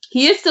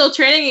he is still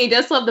training, and he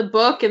does love the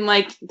book, and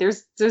like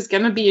there's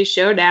gonna be a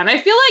showdown. I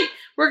feel like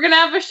we're gonna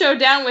have a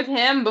showdown with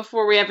him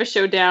before we have a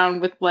showdown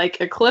with like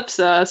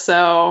Eclipso.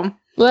 So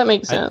well, that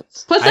makes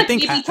sense. Plus, like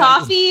maybe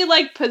Toffee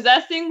like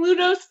possessing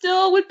Ludo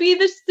still would be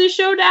the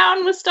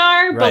showdown with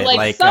Star, right, but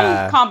like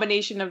some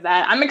combination of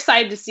that. I'm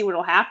excited to see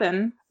what'll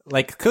happen.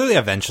 Like, clearly,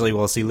 eventually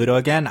we'll see Ludo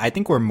again. I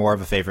think we're more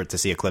of a favorite to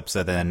see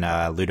Eclipso than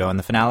Ludo in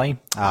the finale.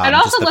 I'd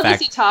also love to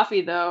see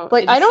Toffee, though.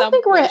 Like, I don't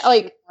think we're,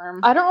 like,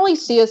 I don't really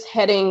see us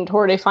heading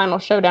toward a final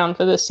showdown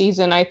for this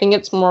season. I think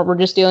it's more we're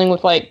just dealing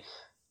with, like,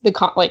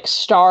 the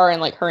Star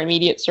and, like, her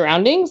immediate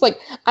surroundings. Like,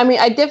 I mean,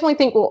 I definitely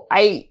think,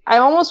 I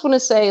almost want to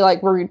say,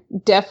 like, we're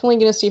definitely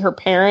going to see her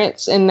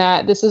parents, and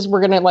that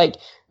we're going to, like,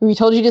 we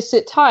told you to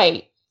sit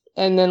tight.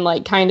 And then,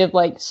 like, kind of,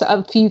 like,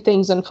 a few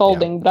things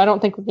unfolding. Yeah. But I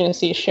don't think we're going to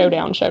see a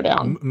showdown.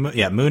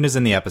 Moon is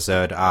in the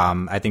episode.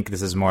 I think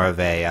this is more of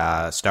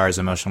a Star's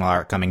emotional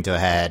arc coming to a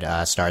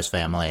head, Star's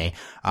family.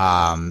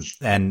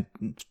 And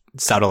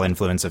subtle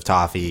influence of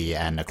Toffee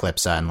and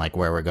Eclipsa and like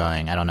where we're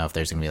going. I don't know if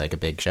there's gonna be like a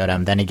big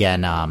showdown. Then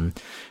again,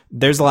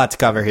 there's a lot to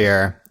cover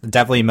here.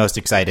 Definitely most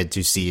excited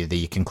to see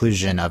the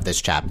conclusion of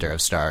this chapter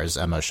of Star's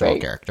emotional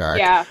character arc.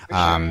 Yeah, for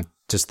sure.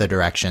 Just the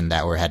direction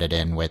that we're headed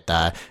in with,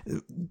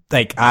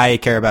 like, I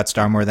care about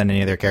Star more than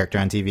any other character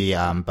on TV.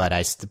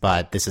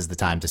 But this is the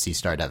time to see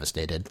Star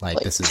devastated. Like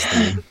this is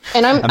the,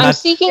 and I'm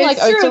seeking like,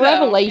 it's a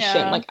revelation.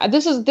 Yeah. Like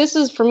this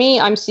is for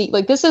me,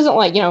 like, this isn't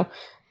like, you know,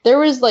 there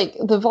was like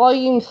the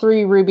volume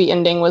 3 RWBY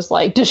ending was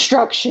like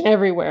destruction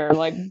everywhere.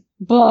 Like,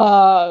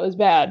 blah, it was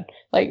bad.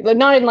 Like,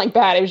 not even like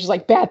bad. It was just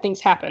like bad things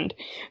happened.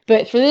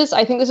 But for this,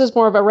 I think this is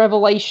more of a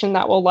revelation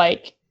that will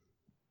like,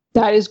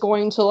 that is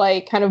going to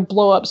like kind of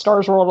blow up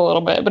Star's world a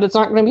little bit, but it's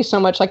not going to be so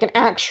much like an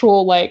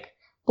actual like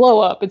blow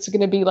up. It's going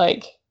to be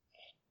like,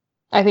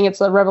 I think it's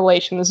a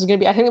revelation. This is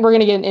going to be, I think we're going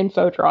to get an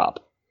info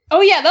drop.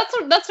 Oh yeah, that's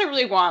what I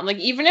really want. Like,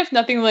 even if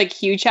nothing like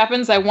huge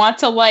happens, I want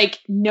to like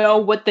know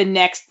what the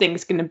next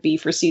thing's going to be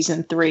for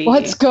season 3.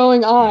 What's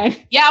going on?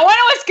 Yeah, I want to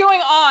know what's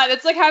going on.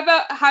 It's like how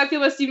I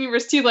feel about Steven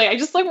Universe 2. Like, I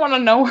just like want to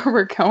know where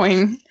we're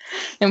going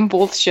in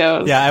both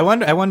shows. Yeah, I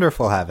wonder if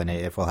we'll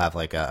have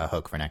like a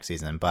hook for next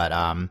season, but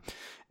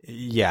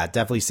yeah,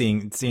 definitely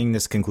seeing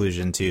this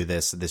conclusion to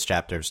this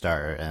chapter of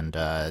Star and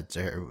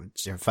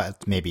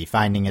maybe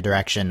finding a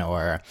direction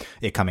or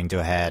it coming to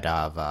a head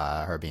of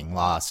her being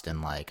lost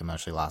and like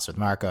emotionally lost with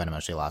Marco and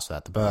emotionally lost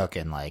without the book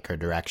and like her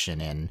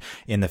direction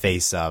in the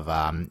face of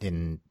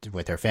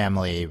with her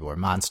family or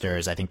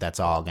monsters. I think that's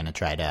all going to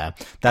try to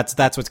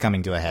that's what's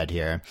coming to a head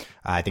here.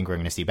 I think we're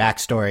going to see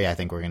backstory. I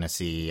think we're going to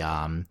see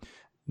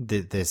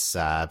this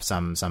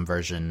some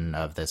version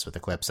of this with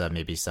Eclipsa,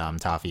 maybe some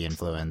Toffee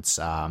influence.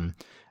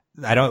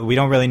 We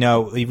don't really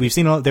know. We've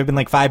seen, there've been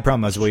like 5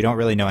 promos, but we don't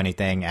really know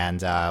anything,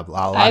 and a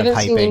lot of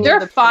hyping. There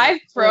are 5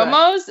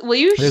 promos? Will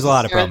you There's a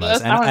lot of promos,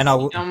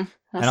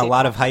 and a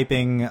lot of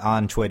hyping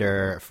on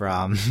Twitter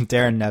from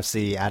Darren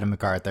Nefsey, Adam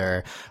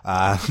MacArthur,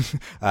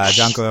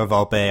 Giancarlo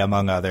Volpe,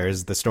 among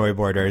others, the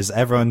storyboarders.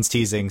 Everyone's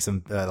teasing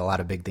a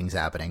lot of big things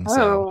happening.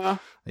 So,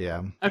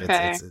 yeah.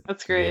 Okay,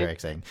 that's great. Very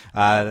exciting.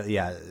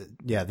 Yeah.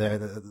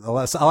 A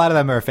lot of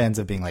them are fans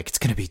of being like, it's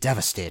going to be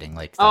devastating.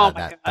 Like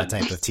that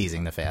type of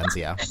teasing the fans.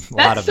 Yeah.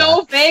 That's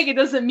so vague. It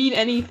doesn't mean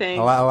anything.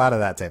 A lot of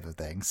that type of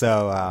thing.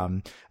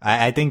 So,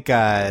 I think,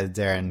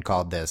 Darren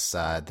called this,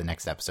 the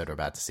next episode we're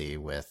about to see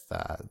with,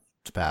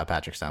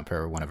 Patrick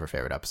Stumper, one of her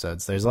favorite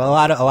episodes. There's a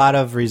lot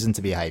of reason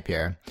to be hype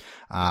here.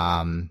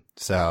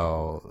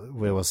 So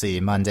we will see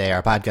Monday.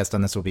 Our podcast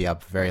on this will be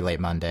up very late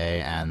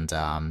Monday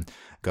and,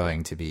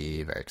 going to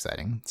be very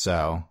exciting.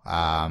 So,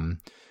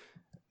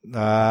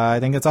 I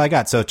think that's all I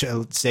got. So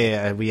let's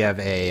say we have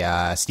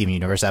a Steven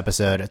Universe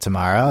episode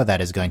tomorrow.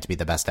 That is going to be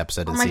the best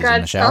episode of the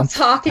season, Michelle.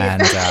 Stop talking.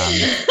 And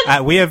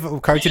we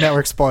have Cartoon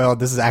Network spoiled.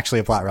 This is actually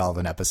a plot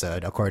relevant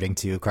episode, according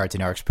to Cartoon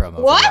Network's promo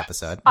for the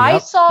episode. Yep. I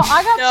got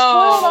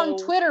spoiled on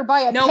Twitter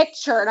by a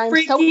picture, and I'm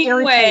so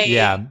irritated.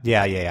 Yeah.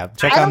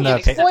 Check on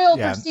the spoiled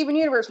for Steven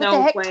Universe. What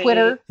the heck,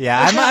 Twitter? Yeah,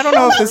 I don't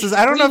know if this is.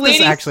 I don't know if this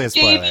is actually a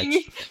spoiler.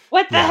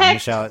 What the heck?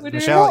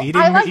 Michelle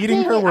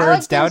eating her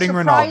words, doubting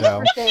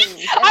Ronaldo.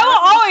 I will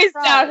always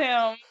doubt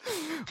him.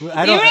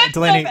 I don't,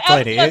 Delaney.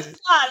 It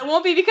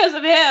won't be because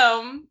of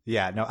him.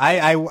 Yeah, no,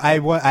 I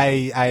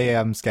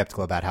am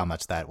skeptical about how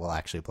much that will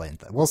actually play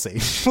into that. We'll see.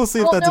 We'll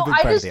see if that's a big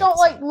part of the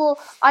episode.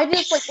 I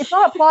just like, it's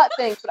not a plot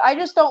thing, but I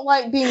just don't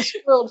like being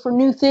spoiled for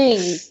new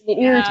things. It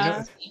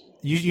irritates me.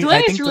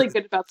 Delaney's really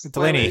good about spoilers.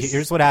 Delaney,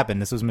 here's what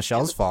happened. This was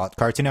Michelle's fault.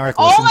 Cartoon Network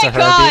listened to her.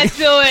 Oh my god,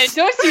 Dylan,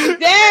 don't you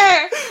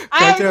dare!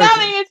 I have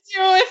nothing to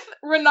do with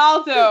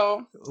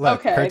Ronaldo.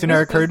 Look, Cartoon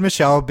Network heard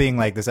Michelle being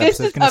like, this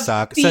episode's gonna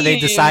suck. So they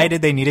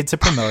decided they needed to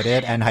promote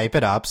it and hype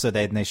it up, so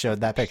they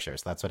showed that picture.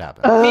 So that's what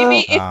happened. Maybe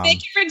if they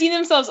can redeem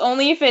themselves,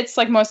 only if it's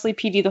like mostly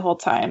PD the whole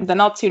time, then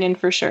I'll tune in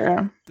for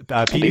sure.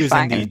 PD was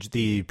in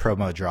the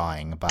promo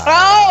drawing. By,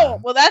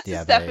 well, that's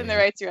a step in the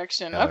right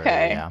direction.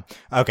 Okay. Yeah.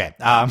 Okay.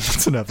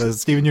 That's enough. The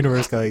Steven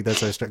Universe colleague.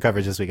 That's our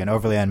coverage this weekend.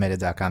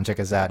 OverlyAnimated.com. Check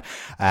us out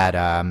at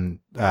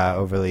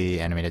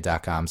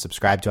OverlyAnimated.com.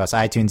 Subscribe to us,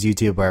 iTunes,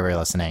 YouTube, wherever you're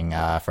listening,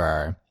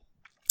 for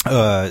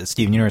our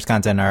Steven Universe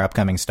content, our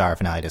upcoming Star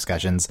finale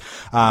discussions.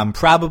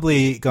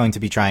 Probably going to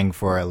be trying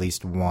for at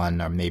least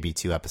 1 or maybe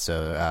 2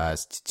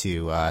 episodes,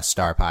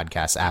 Star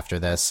podcasts after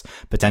this.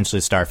 Potentially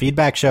Star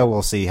feedback show.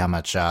 We'll see how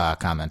much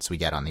comments we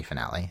get on the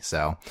finale.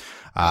 So,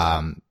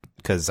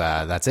 because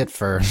that's it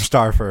for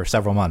Star for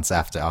several months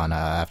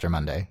after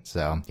Monday.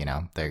 So,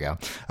 there you go.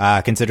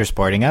 Consider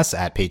supporting us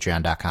at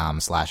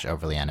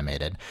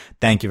patreon.com/overlyanimated.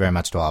 Thank you very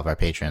much to all of our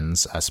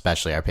patrons,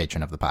 especially our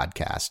patron of the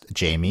podcast,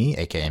 Jamie,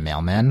 aka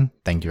Mailman.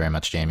 Thank you very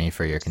much, Jamie,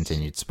 for your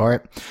continued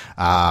support.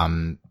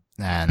 And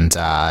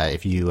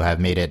if you have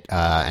made it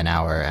an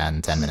hour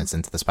and 10 minutes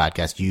into this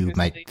podcast, you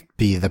might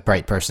be the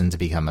right person to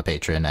become a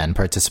patron and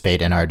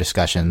participate in our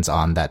discussions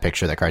on that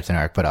picture that Cartoon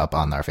Network put up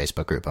on our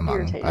Facebook group,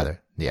 among other.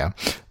 Yeah.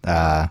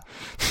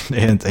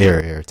 And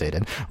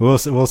irritated. We'll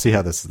see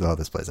how this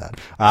plays out.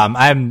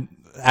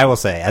 I will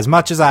say, as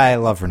much as I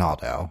love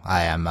Ronaldo,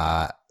 I am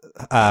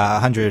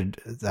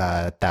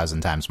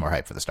 100,000 times more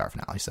hype for the Star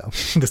finale. So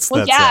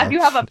Well, yeah, if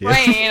you have a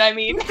brain, I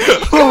mean,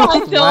 come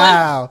on, Dylan.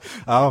 Wow.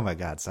 Oh my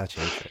God, such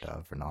hatred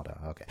of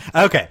Ronaldo.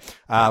 Okay.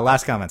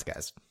 Last comments,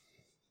 guys.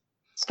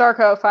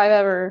 Starco, 5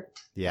 ever.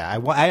 Yeah,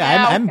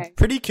 I'm okay.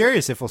 pretty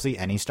curious if we'll see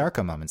any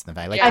Starco moments in the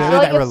finale. Like, Yeah, clearly I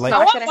that feel like it's relates. I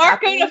not want gonna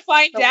Marco happen, to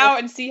find but out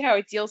and see how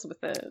he deals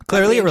with it.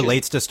 Clearly, it That'd be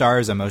relates to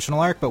Star's emotional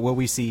arc, but will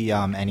we see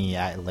any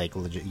like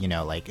legit? You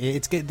know, like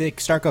it's good. The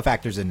Starco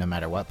factors in no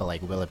matter what, but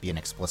like, will it be an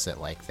explicit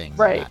like thing?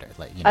 No Right. matter,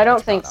 like, I don't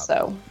that's think brought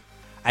up? so.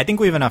 I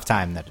think we have enough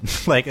time that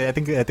like I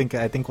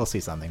think we'll see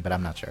something, but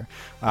I'm not sure.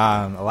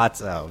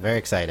 Very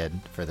excited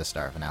for the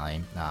Star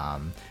finale.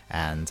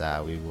 And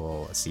we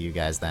will see you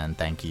guys then.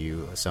 Thank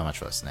you so much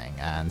for listening,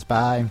 and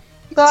bye.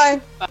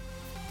 Bye. interesting.